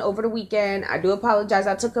May one over the weekend. I do apologize.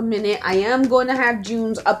 I took a minute. I am going to have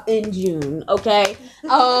June's up in June. Okay.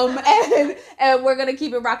 And we're going to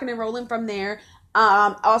keep it rocking and rolling from there.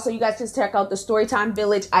 Also, you guys can check out the Storytime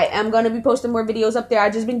Village. I am going to be posting more videos up there. I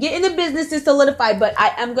just been getting the business to solidify, but I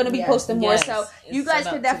am going to be posting more. So you guys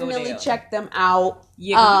can definitely check them out.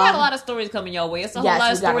 Yeah, we got a lot of stories coming your way. It's a whole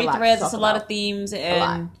lot of story threads. It's a lot of themes.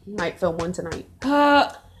 And might film one tonight.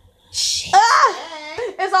 Shit.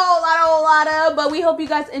 It's a whole lot of, but we hope you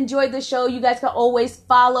guys enjoyed the show. You guys can always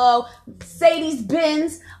follow Sadie's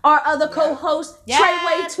Benz, our other co-host,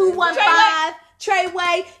 Treyway215.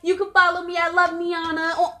 Treyway, you can follow me at Love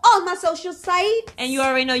Niana on all my social sites. And you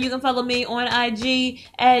already know you can follow me on IG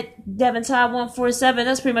at DevonTy147.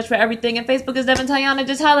 That's pretty much for everything. And Facebook is Devon Tyana.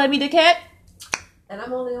 Just holla at me, dickhead. And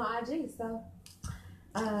I'm only on IG, so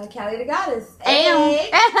Callie the Goddess. And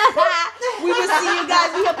we will see you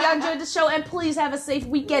guys. We hope y'all enjoyed the show. And please have a safe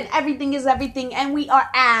weekend. Everything is everything. And we are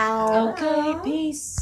out. Okay, peace.